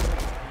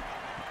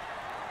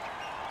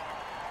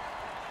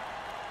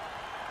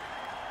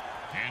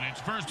 And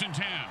it's 1st and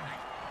 10.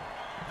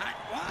 Hot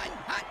one.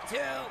 Hot two.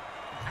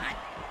 Hot.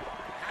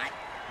 Hot.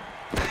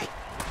 Hot.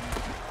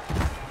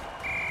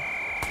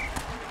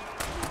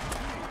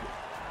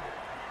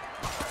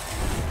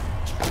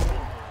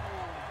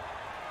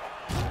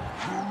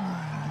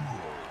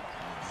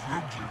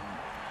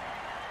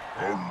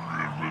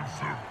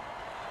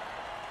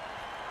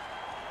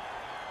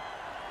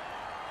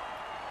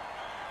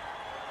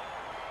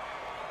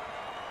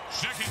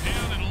 Second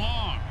down and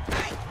long.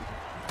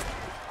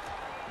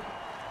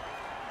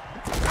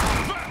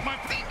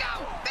 Bingo!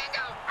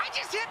 Bingo! I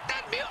just hit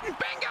that mutant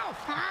bingo!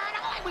 And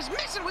all I was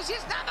missing was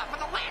his number for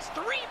the last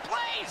 3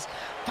 plays.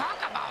 Talk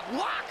about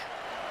luck!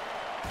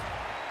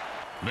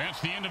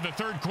 That's the end of the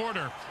 3rd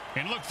quarter.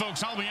 And look,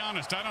 folks, I'll be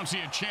honest, I don't see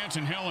a chance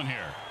in hell in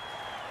here.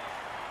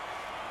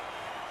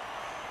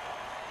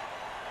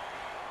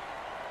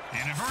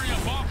 In a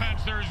hurry-up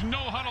offense, there is no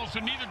huddle, so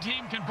neither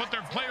team can put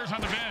their players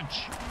on the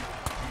bench.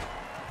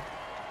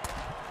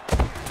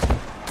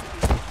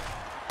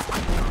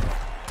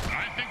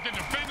 I think the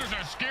defenders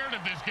are scared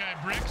of this guy,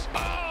 Bricks.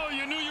 Oh,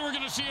 you knew you were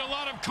going to see a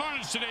lot of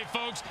carnage today,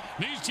 folks.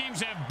 These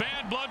teams have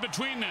bad blood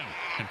between them.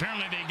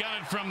 Apparently, they got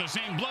it from the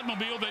same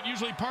bloodmobile that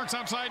usually parks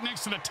outside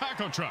next to the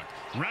taco truck.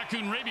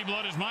 Raccoon rabies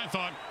blood is my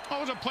thought.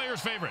 Always a player's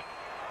favorite.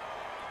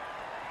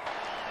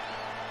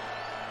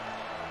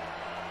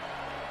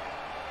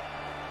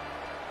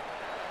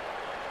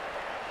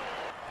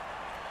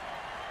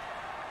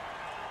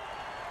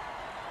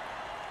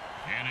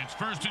 And it's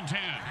 1st and 10.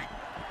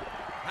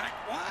 Hot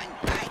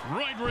one. Hot.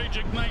 Right rage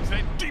ignites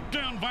that deep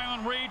down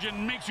violent rage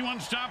and makes you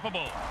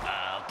unstoppable.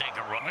 I'll take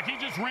a run. Like he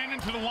just ran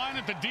into the line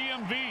at the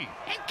DMV.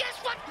 And guess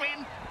what,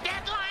 Grim?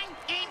 That line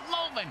ain't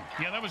moving.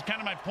 Yeah, that was kind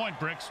of my point,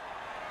 Bricks.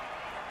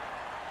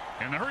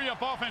 And the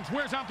hurry-up offense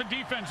wears out the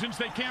defense since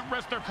they can't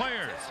rest their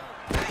players.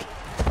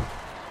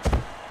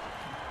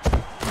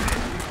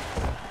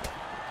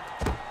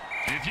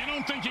 If you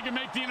don't think you can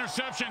make the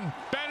interception,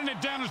 batting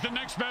it down is the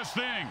next best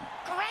thing.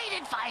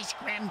 Great advice,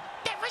 Grim.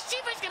 That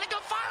receiver's gonna go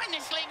far in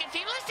this league if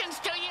he listens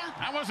to you.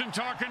 I wasn't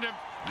talking to...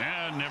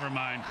 never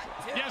mind.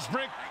 Yes,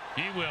 Brick,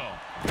 he will.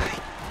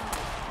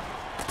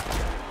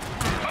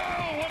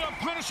 Oh, what a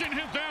punishing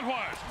hit that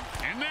was.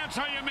 And that's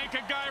how you make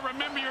a guy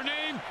remember your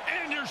name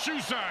and your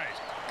shoe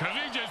size. Because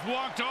he just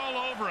walked all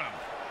over him.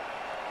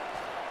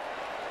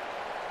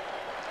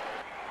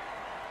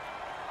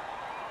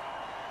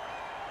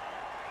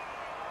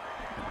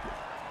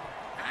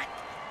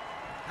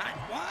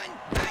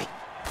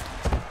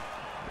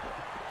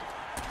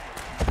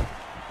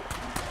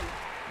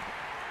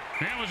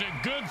 That was a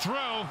good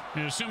throw,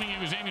 assuming he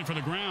was aiming for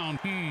the ground.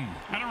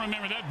 I don't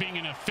remember that being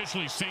an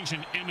officially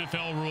sanctioned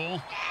MFL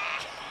rule.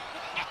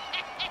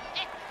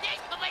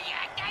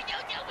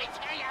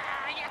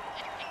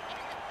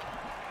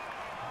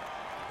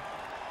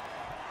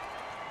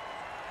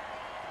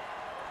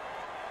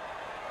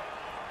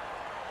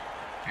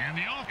 And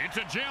it's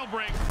a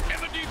jailbreak, and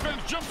the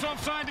defense jumps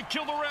offside to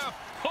kill the ref.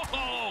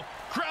 Oh,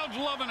 crowd's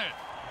loving it.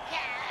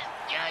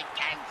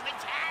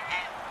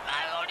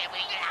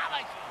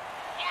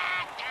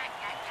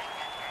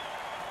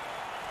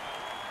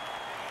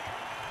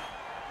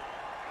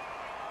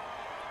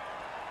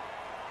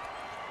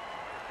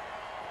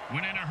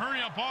 When in a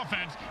hurry-up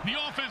offense, the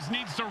offense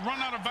needs to run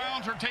out of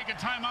bounds or take a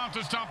timeout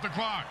to stop the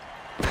clock.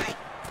 And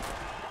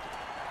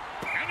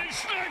he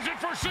snags it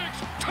for 6.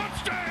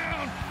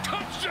 Touchdown!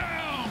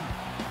 Touchdown!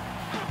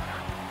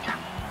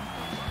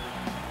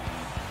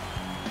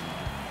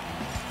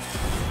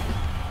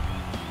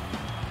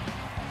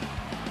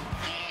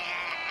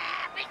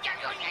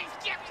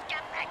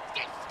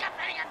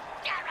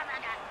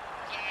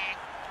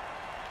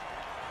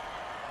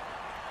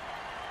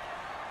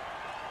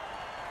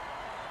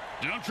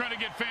 Don't try to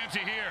get fancy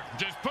here.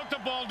 Just put the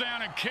ball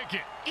down and kick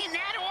it. In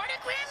that order,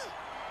 Grim?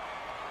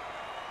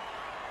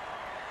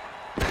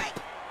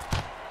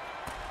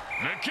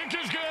 The kick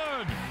is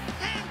good.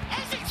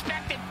 As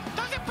expected,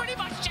 those are pretty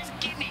much just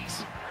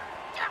gimmies.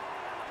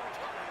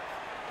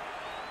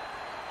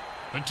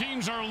 The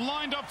teams are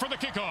lined up for the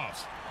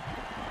kickoff.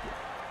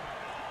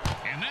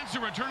 And that's a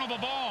returnable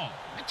ball.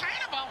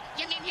 Returnable?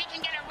 You mean he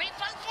can get a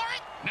refund for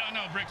it?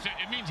 No, Bricks.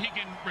 It means he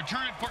can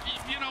return it for,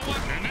 you know what?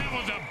 And that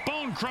was a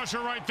bone crusher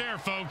right there,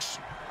 folks.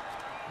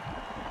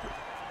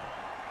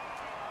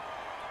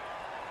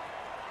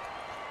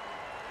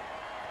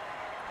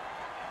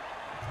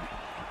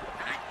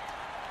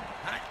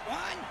 Hot 1,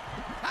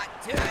 hot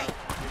 2.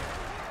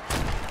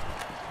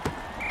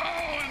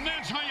 Oh, and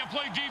that's how you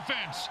play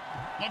defense.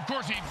 Well, of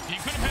course, he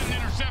could have had an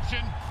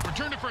interception,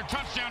 returned it for a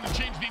touchdown and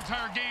changed the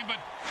entire game, but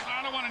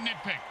I don't want to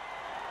nitpick.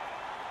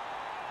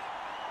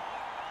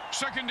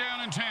 2nd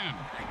down and 10.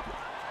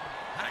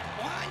 Hot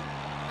 1,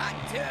 hot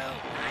 2,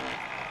 hot.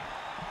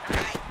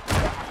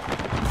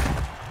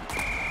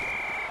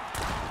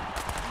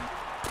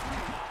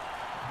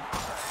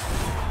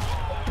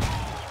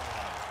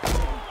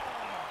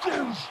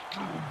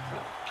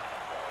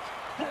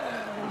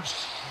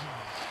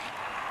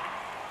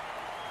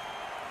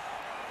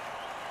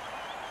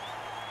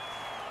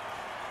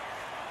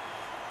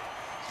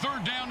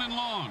 Third down and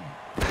long.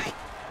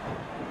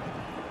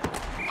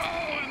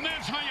 Oh, and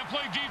that's how you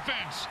play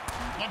defense.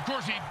 Well, of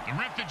course, the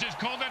ref that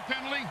just called that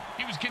penalty,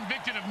 he was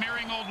convicted of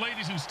marrying old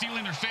ladies and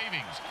stealing their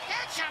savings.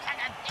 That sounds like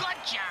a good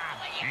job.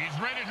 He's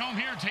right at home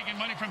here, taking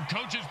money from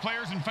coaches,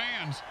 players, and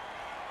fans.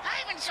 I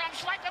even saw him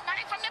swiping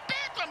money from the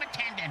bathroom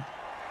attendant.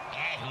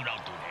 Yeah, who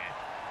don't do that?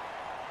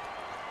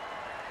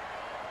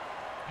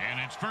 And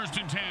it's 1st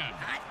and 10.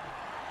 Hot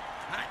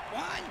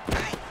 1,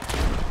 hot.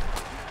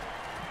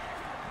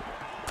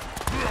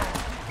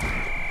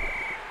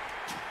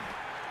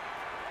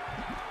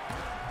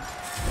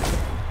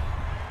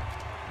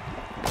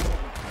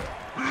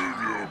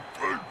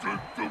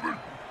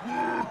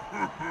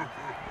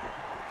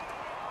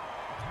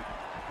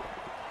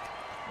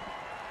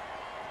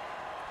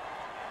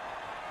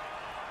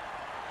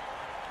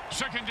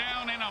 Second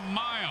down and a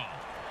mile.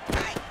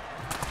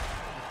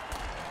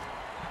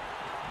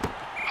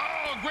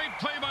 Oh, great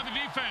play by the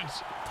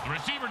defense. The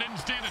receiver didn't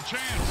stand a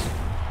chance.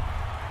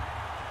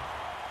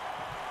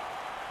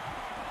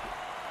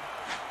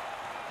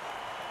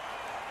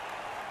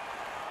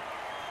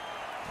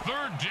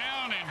 Third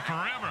down and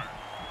forever.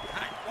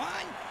 Hot 1,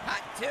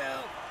 hot 2,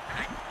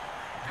 hot,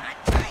 hot.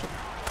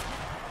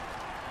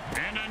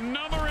 And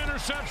another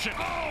interception.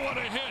 Oh, what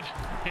a hit.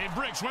 Hey,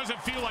 Bricks, what does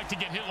it feel like to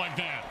get hit like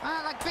that?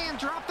 Like being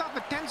dropped off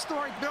a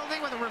 10-story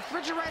building with a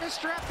refrigerator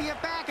strapped to your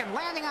back and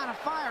landing on a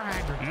fire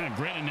hydrant. Yeah,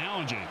 great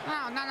analogy.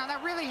 Oh, no,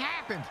 that really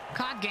happened.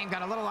 COD game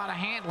got a little out of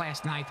hand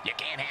last night. You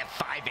can't have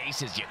 5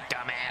 aces, you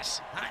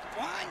dumbass. Hot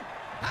 1,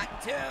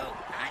 hot 2,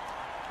 hot,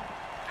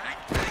 hot.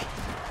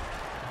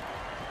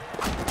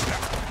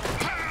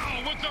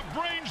 Pow, with the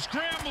brain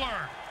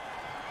scrambler.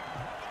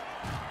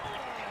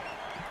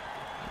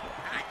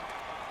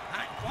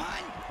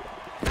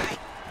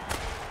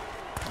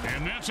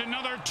 And that's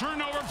another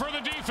turnover for the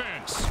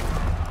defense.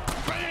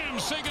 Bam!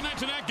 Say goodnight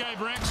to that guy,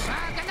 Bricks.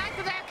 Good night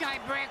to that guy,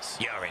 Bricks.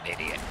 You're an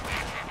idiot.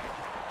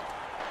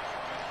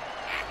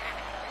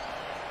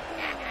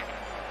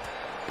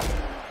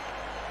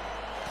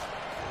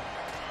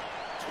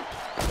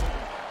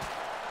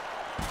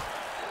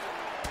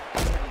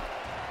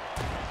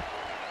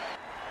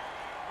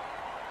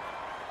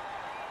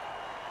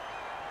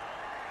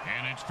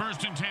 And it's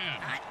 1st and 10.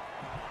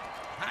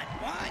 Hot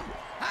 1,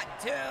 hot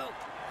 2, hot.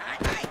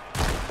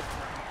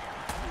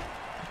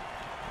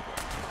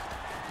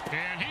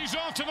 And he's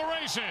off to the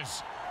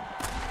races.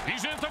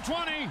 He's at the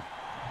 20,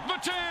 the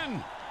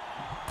 10.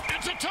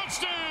 It's a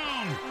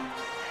touchdown.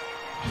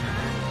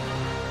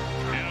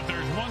 And if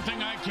there's one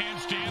thing I can't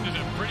stand is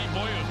a pretty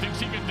boy who thinks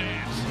he can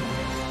dance.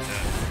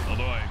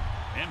 Although I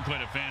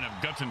quite a fan of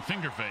guts and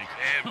finger fake.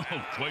 Oh,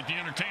 quite the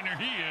entertainer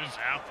he is.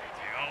 I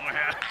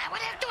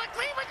would have to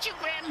agree with you,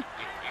 Grim.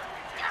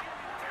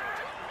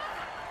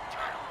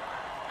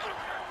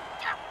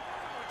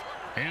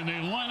 And they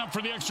line up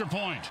for the extra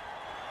point.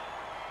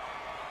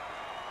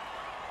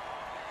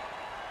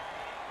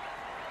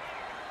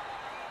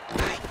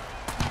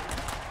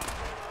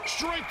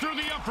 Straight through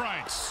the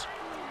uprights.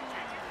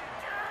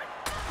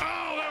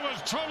 Oh, that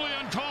was totally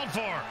uncalled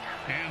for.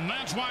 And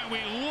that's why we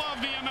love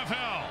the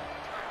MFL.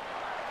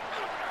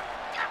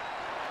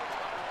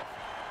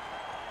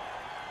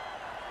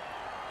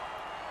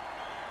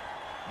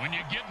 When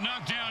you get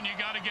knocked down, you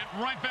got to get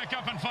right back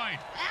up and fight.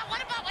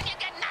 What about when you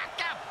get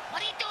knocked up?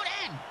 What do you do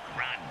then?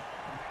 Run.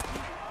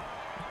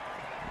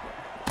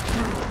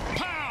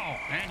 Pow!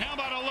 And how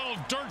about a little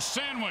dirt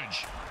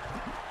sandwich?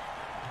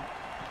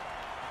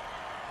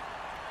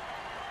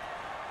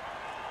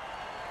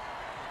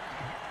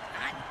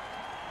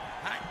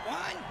 Hot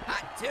one,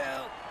 hot two,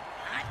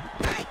 hot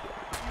three.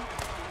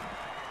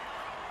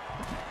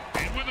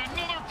 And with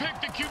another pick,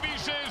 the QB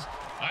says,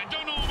 I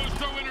don't almost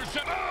throw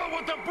intercept. Oh,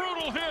 what a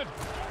brutal hit.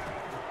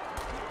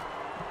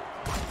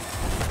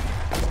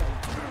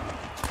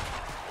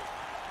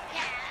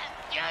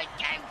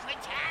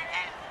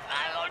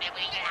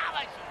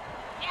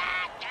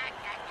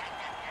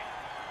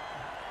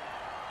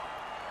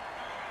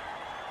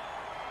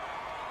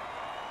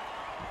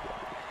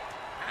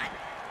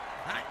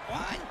 Hot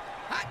one,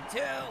 hot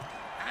two,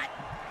 hot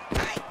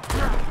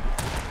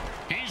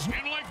three. He's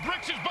in like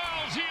bricks his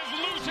balls. He is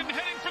loose and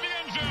heading for the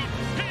end zone.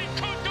 He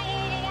could go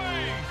all the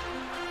way.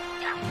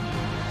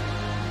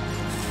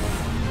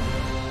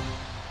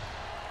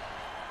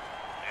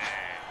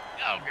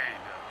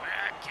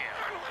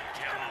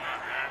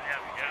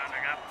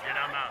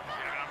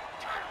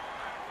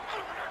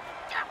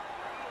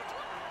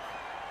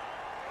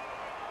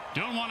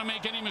 Don't want to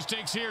make any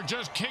mistakes here.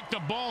 Just kick the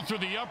ball through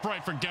the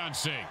upright, for God's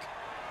sake.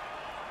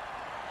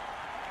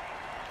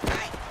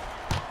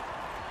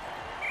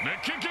 The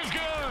kick is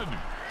good.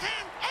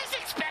 As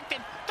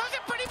expected, those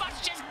are pretty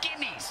much just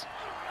gimmies.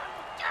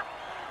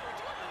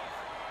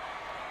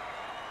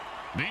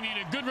 They need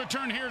a good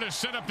return here to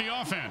set up the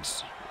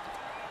offense.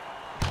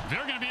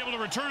 They're going to be able to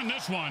return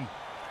this one.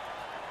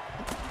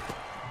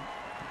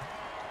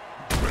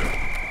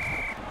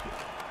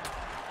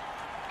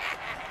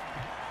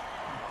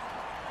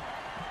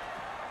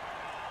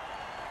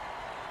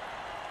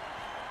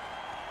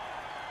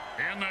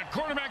 And the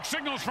quarterback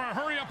signals for a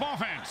hurry-up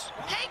offense.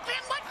 Hey, Grim,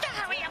 what's the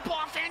hurry-up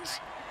offense?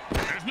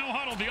 There's no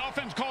huddle. The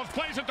offense calls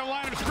plays at the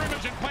line of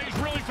scrimmage and plays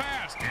really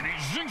fast. And he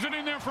zings it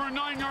in there for a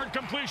 9-yard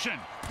completion.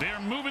 They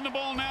are moving the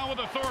ball now with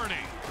authority.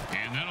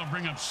 And that'll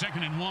bring up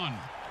 2nd and 1.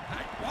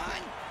 Hot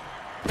one,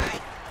 three.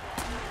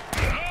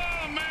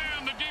 Oh,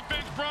 man, the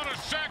defense brought a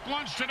sack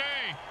lunch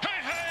today.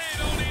 Hey,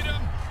 don't eat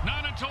him.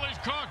 Not until he's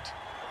cooked.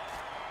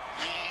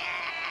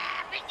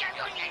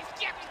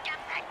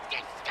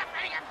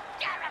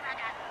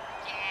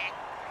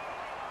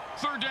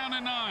 3rd down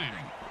and 9.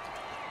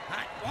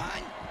 Hot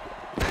one,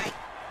 three.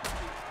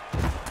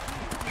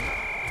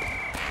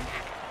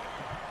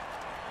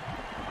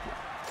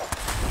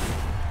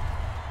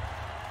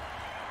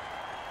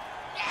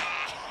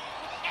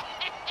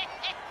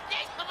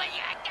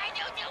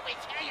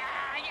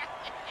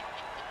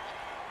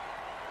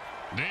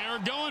 They are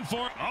going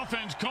for it.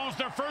 Offense calls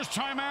their first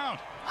timeout.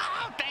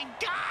 Oh, thank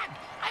God.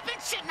 I've been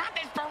sitting on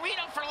this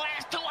burrito for the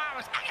last 2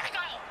 hours. I gotta go.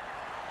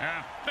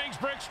 Thanks,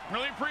 Bricks.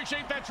 Really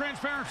appreciate that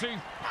transparency.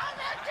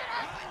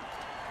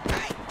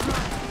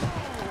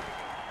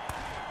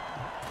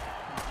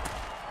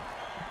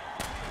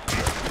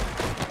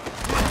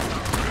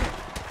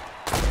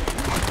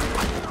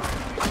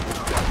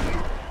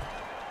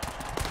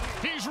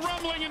 He's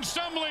rumbling and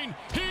stumbling.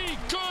 He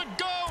could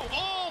go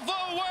all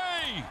the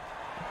way.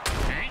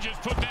 He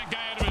just put that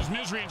guy out of his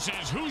misery and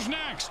says, who's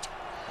next?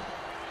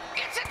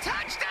 It's a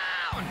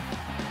touchdown!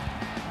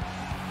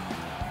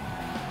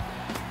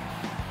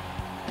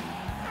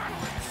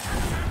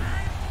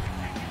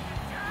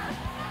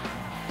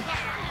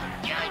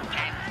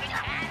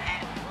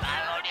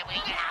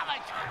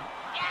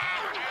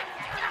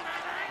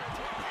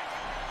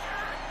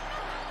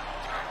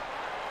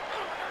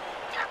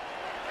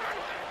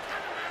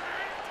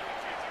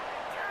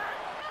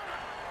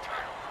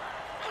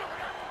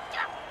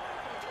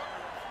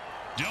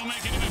 Don't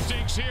make any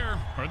mistakes here,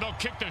 or they'll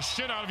kick the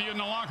shit out of you in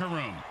the locker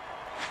room.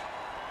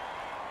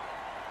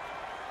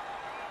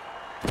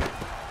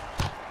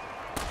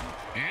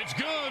 It's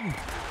good.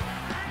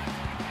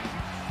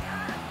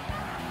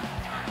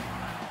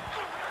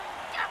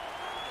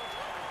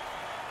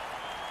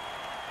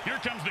 Here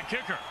comes the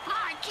kicker. Oh,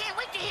 I can't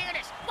wait to hear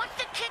this. What's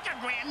the kicker,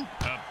 Grim?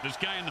 This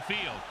guy in the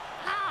field.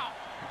 Oh,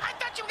 I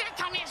thought you were going to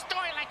tell me a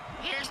story like,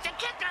 here's the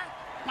kicker.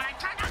 When I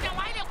turned on the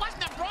light, it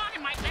wasn't a broad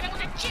in my bed, it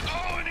was a chicken.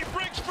 Oh, and he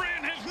breaks free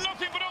and has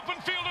nothing but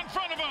open field in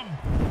front of him.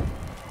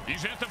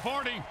 He's at the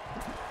 40.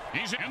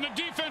 And the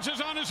defense is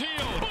on his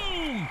heels.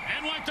 Boom!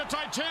 And like the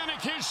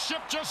Titanic, his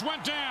ship just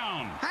went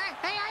down.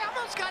 Hey, I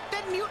almost got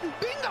Dead Mutant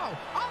bingo.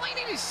 All I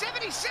need is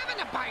 77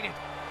 to bite it.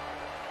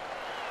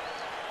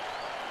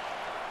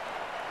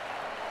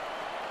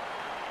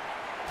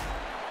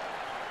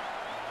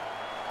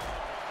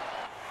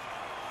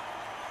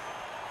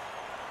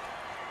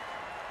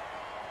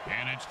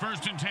 And it's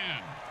 1st and 10.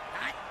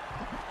 Hot.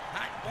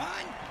 Hot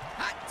one.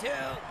 Hot two.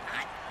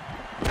 Hot.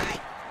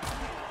 Right.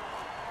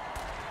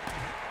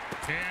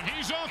 And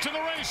he's off to the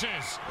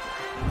races.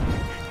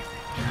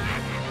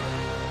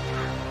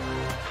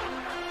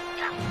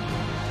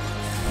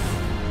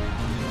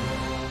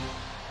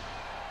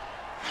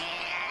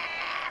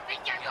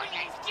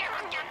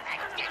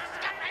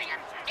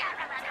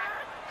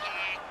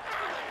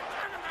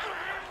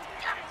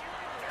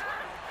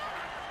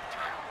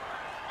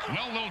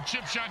 Well, a little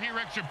chip shot here,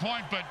 extra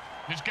point, but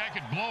this guy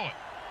could blow it.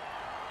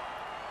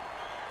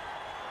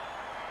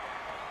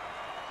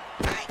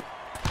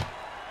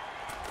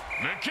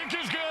 The kick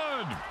is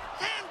good.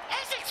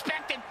 As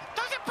expected,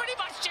 those are pretty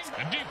much just...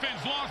 The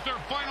defense lost their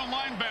final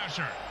line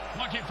basher.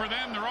 Lucky for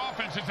them, their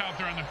offense is out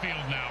there on the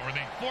field now, or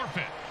they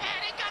forfeit. Yeah,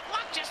 they got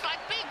luck just like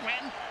me,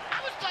 Grim.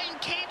 I was playing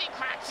Candy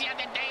Crush the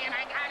other day, and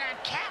I got a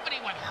cavity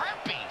with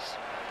herpes.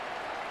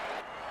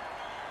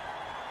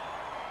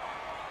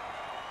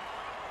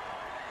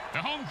 The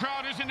home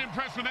crowd isn't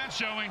impressed with that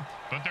showing,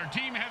 but their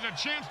team has a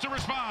chance to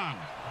respond.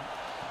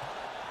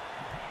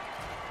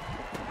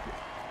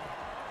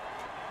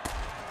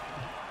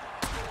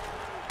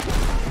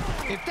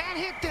 If that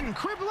hit didn't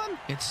cripple him,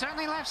 it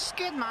certainly left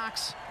skid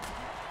marks.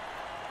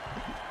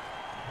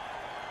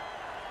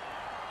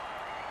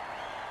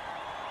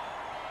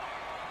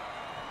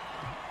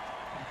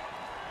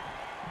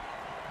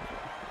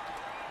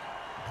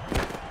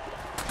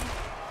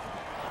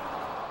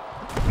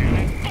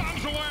 And it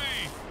bombs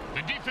away.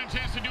 The defense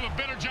has to do a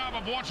better job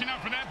of watching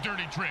out for that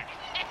dirty trick.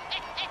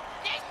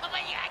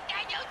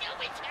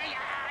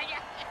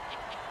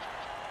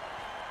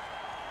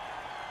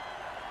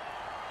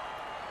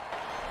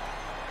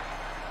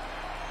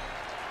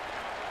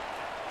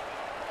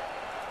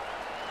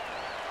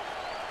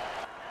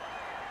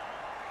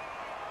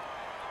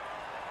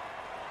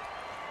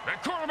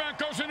 The quarterback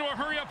goes into a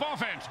hurry-up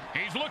offense.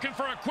 He's looking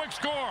for a quick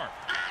score.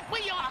 Aren't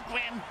we all,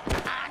 Grim?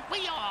 Aren't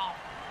we all?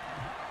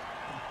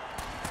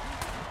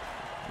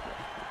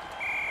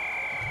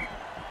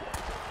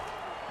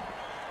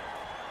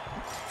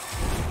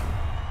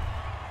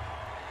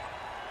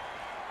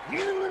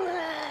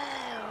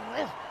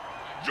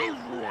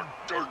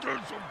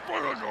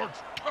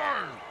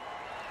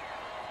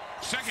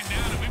 Second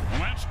down, well,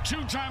 that's 2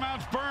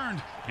 timeouts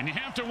burned. And you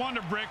have to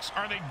wonder, Bricks,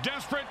 are they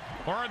desperate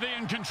or are they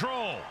in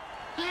control?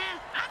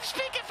 I'm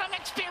speaking from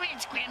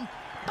experience, Grim,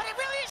 but it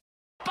really is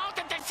both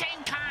at the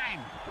same time.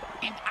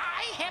 And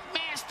I have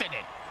mastered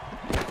it.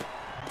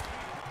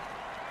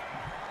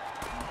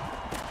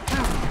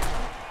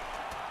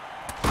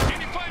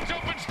 And he finds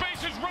open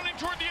spaces running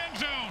toward the end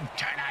zone.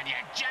 Turn on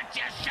your jet,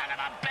 you son of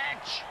a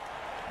bitch!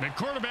 The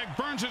quarterback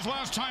burns his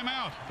last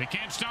timeout. They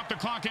can't stop the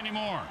clock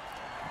anymore.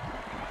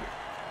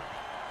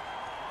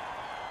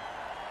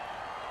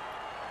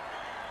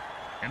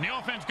 And the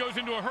offense goes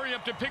into a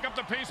hurry-up to pick up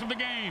the pace of the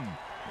game.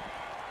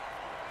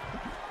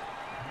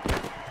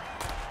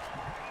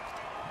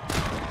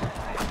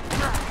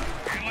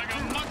 And like a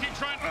monkey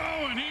trying...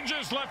 Oh, and he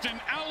just left an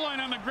outline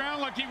on the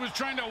ground like he was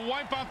trying to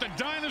wipe out the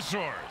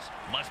dinosaurs.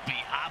 Must be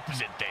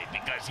opposite day,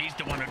 because he's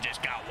the one who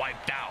just got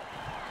wiped out.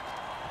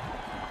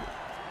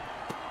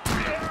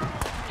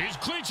 His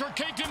cleats are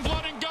caked in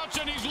blood and guts,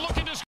 and he's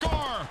looking to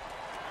score.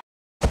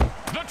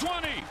 The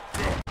 20.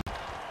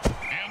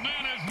 And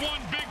that is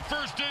one big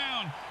first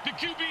down. The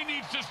QB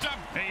needs to stop.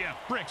 Hey,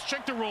 Bricks,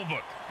 check the rule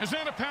book. Is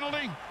that a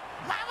penalty?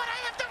 Why would I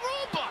have the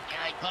rule book?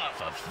 Oh,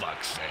 for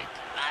fuck's sake.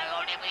 I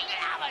only mean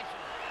hours.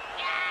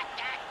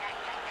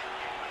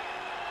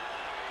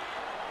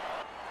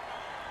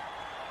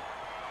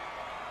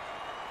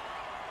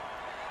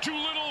 Too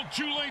little,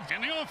 too late,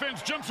 and the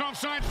offense jumps off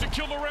sides to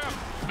kill the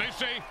ref. They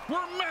say,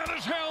 we're mad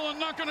as hell and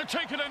not going to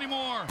take it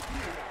anymore.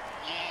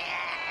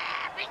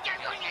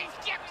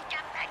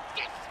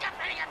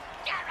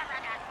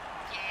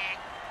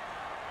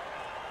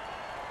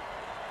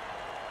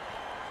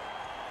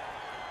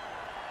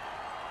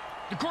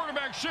 The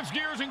quarterback shifts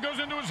gears and goes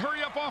into his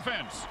hurry-up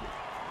offense.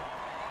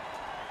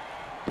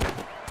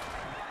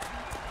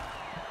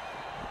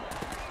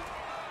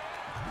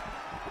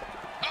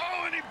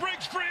 Oh, and he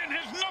breaks free and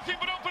has nothing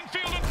but open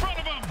field in front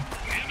of him.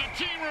 And the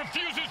team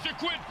refuses to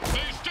quit.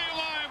 They stay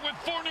alive with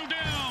 4 new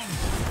downs.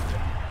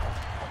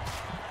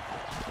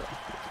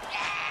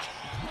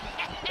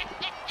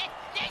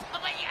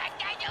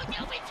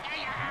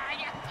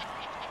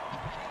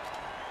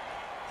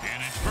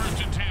 And it's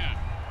 1st and 10.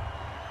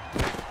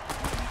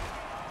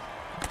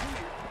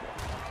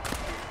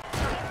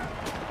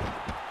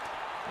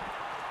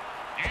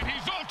 And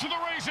he's off to the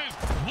races.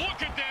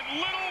 Look at that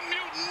little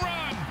mutant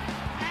run.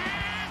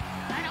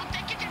 I don't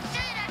think you can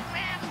say that,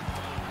 Grim.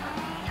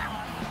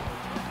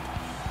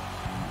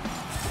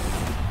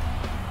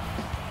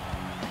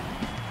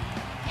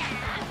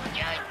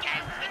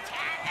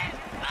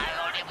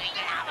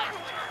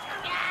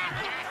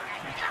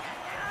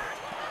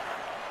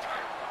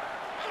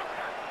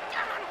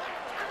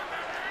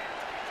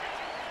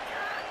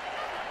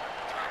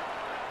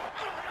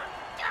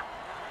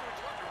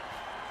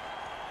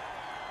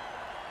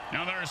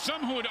 Now, there are some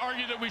who would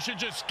argue that we should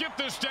just skip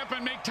this step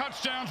and make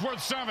touchdowns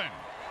worth 7.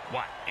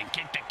 What, and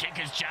kick the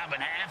kicker's job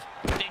in half?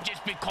 They'd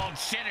just be called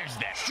sitters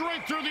then.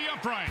 Straight through the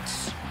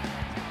uprights.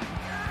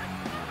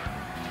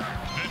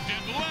 The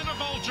Deadlanta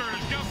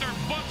Vultures got their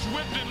butts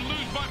whipped and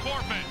lose by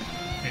forfeit.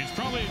 It's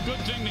probably a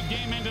good thing the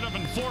game ended up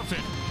in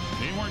forfeit.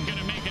 They weren't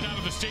going to make it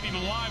out of the stadium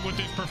alive with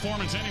this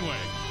performance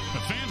anyway. The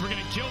fans were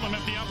going to kill them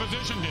if the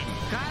opposition didn't.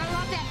 Gotta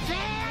love that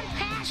fan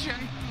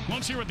passion.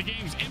 Let's hear what the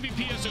game's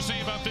MVP has to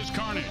say about this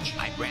carnage.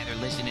 I'd rather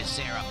listen to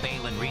Sarah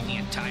Palin read the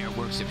entire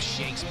works of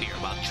Shakespeare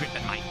while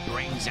tripping my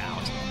brains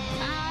out.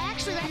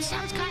 Actually, that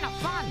sounds kind of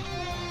fun.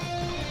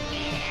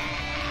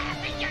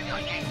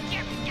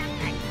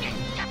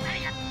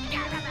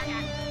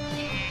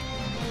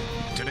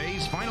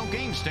 Today's final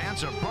game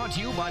stats are brought to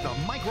you by the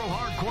Micro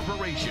Hard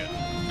Corporation.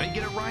 They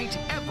get it right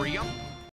every